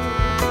true.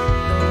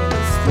 Though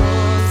the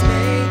storms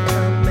may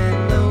come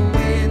and the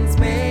winds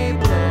may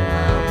blow,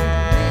 I'll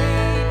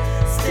remain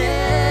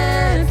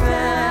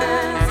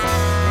steadfast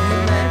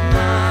and let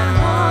my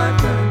heart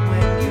burn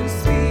when you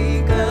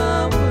speak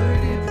a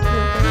word. It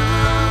will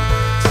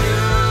come to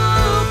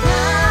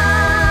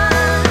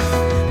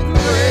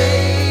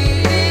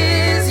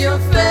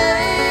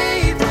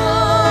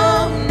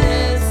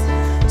faithfulness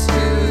to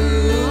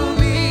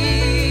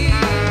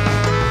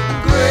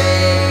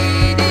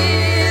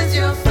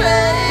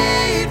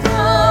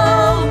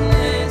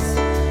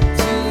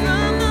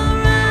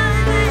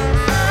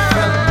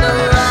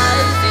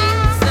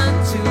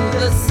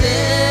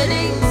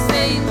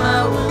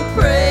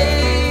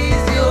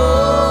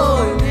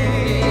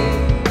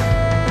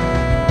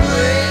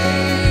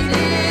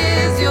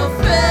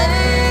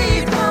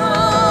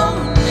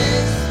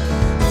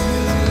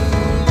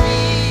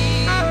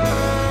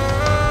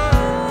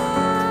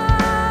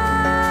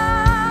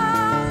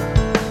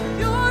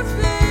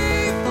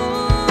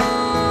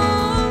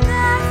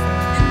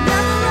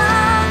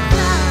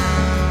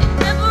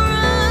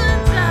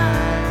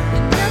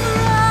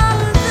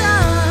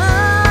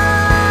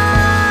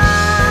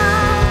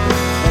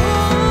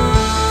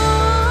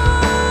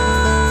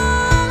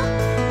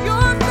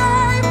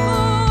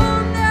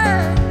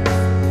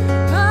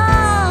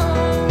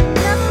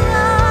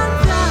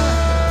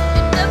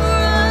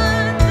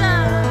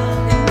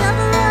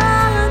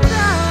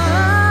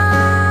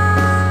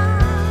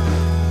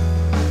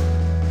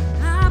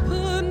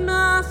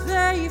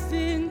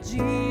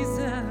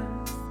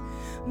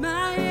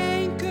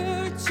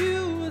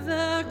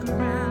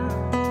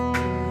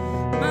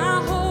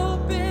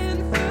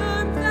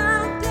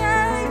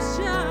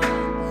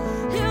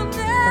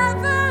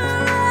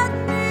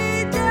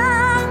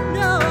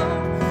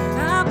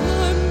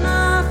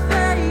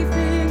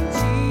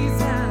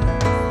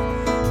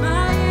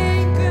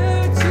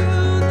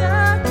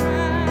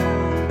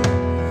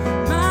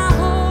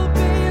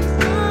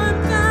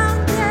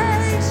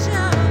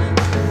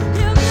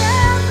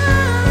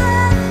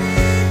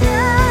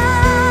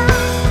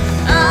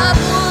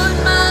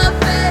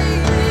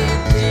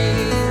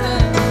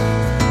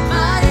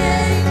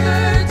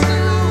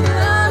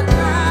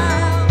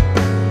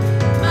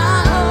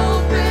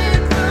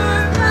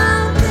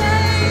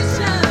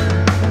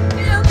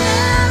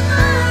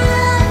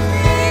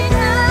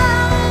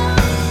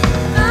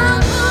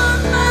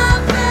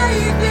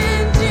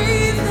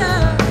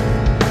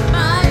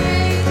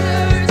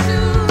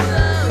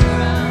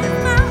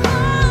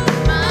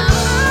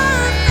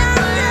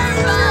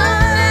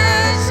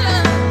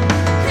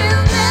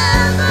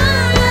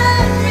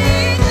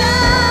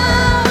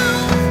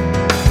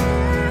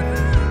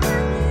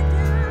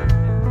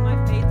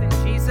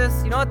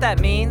what that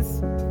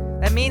means?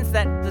 That means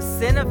that the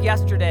sin of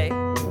yesterday,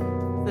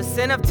 the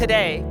sin of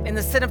today, and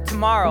the sin of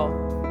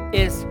tomorrow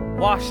is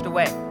washed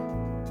away.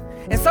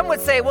 And some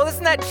would say, well,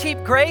 isn't that cheap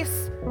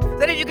grace?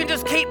 That if you can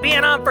just keep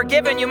being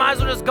unforgiven, you might as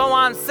well just go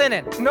on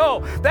sinning.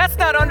 No, that's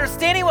not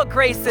understanding what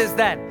grace is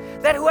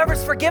then. That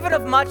whoever's forgiven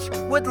of much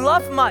would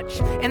love much.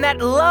 And that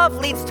love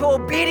leads to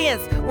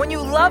obedience. When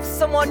you love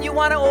someone, you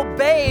want to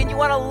obey and you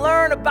want to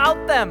learn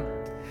about them.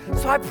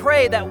 So I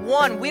pray that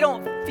one, we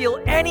don't feel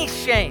any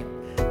shame.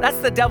 That's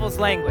the devil's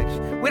language.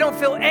 We don't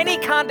feel any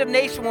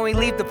condemnation when we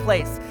leave the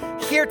place.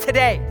 Here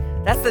today,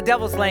 that's the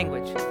devil's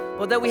language.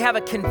 But that we have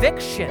a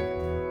conviction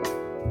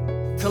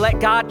to let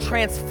God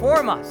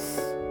transform us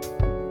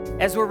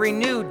as we're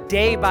renewed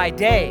day by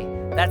day.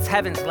 That's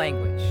heaven's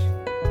language.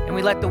 And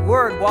we let the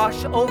word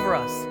wash over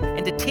us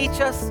and to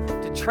teach us,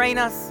 to train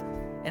us,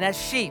 and as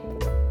sheep,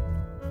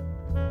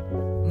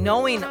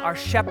 knowing our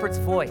shepherd's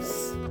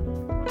voice,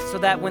 so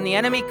that when the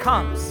enemy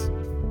comes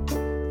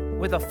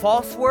with a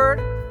false word,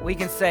 we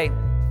can say,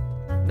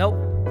 nope,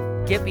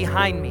 get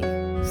behind me,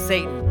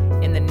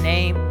 Satan, in the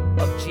name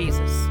of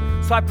Jesus.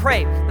 So I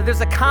pray that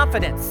there's a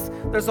confidence,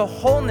 there's a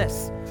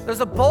wholeness, there's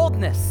a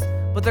boldness,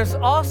 but there's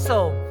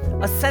also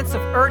a sense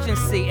of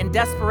urgency and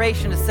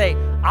desperation to say,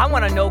 I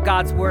want to know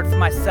God's word for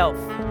myself.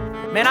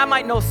 Man, I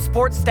might know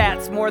sports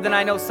stats more than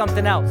I know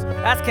something else.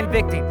 That's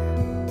convicting.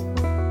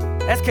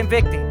 That's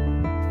convicting.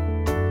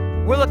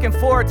 We're looking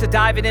forward to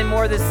diving in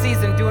more this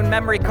season, doing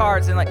memory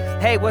cards and like,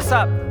 hey, what's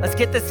up? Let's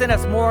get this in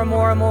us more and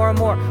more and more and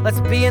more. Let's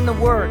be in the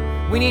word.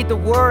 We need the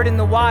word in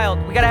the wild.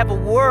 We got to have a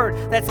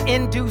word that's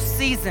in due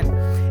season.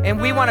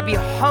 And we want to be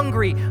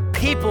hungry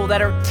people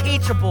that are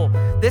teachable.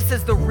 This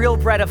is the real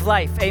bread of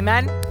life.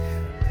 Amen?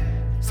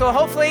 So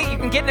hopefully you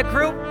can get in a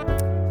group.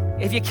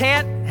 If you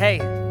can't, hey,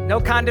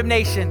 no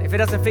condemnation if it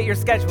doesn't fit your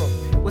schedule.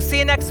 We'll see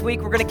you next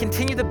week. We're going to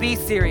continue the B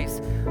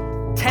series.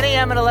 10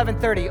 a.m. and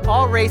 11:30,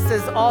 all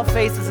races, all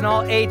faces, and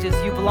all ages,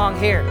 you belong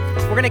here.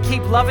 We're gonna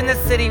keep loving this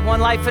city one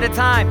life at a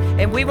time,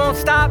 and we won't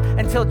stop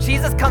until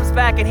Jesus comes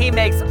back and he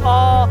makes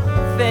all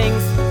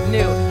things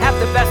new. Have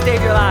the best day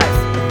of your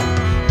lives.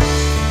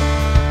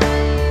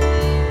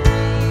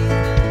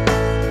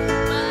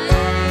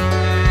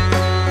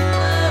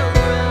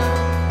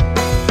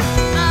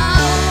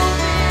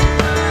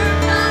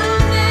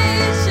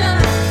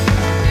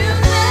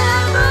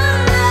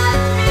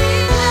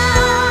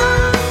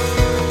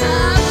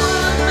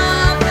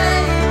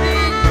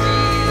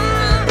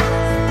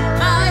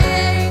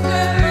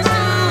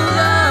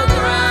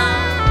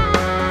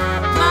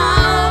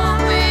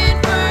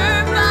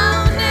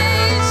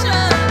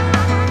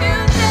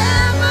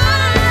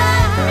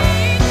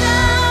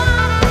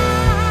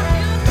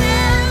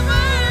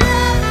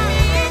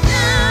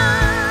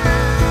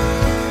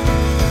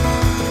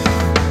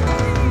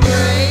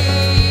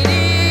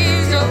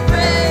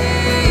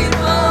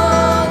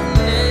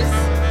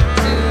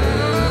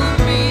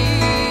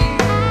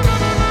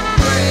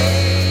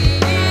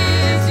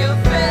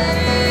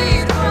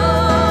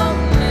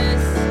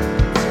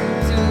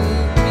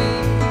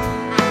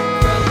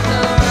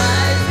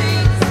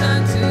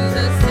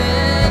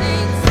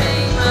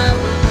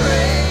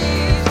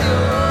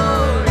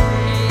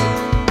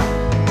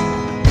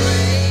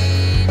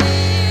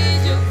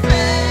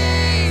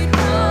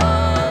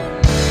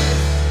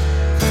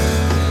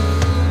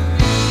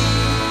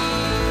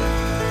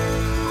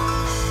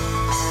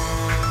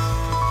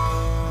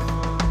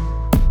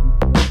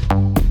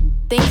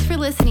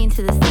 Listening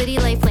to the City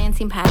Life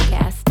Lansing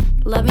podcast,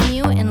 loving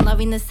you and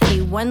loving the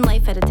city one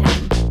life at a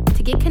time.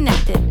 To get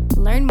connected,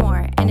 learn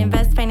more, and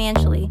invest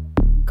financially,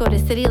 go to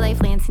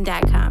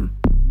citylifelansing.com.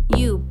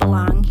 You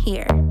belong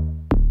here.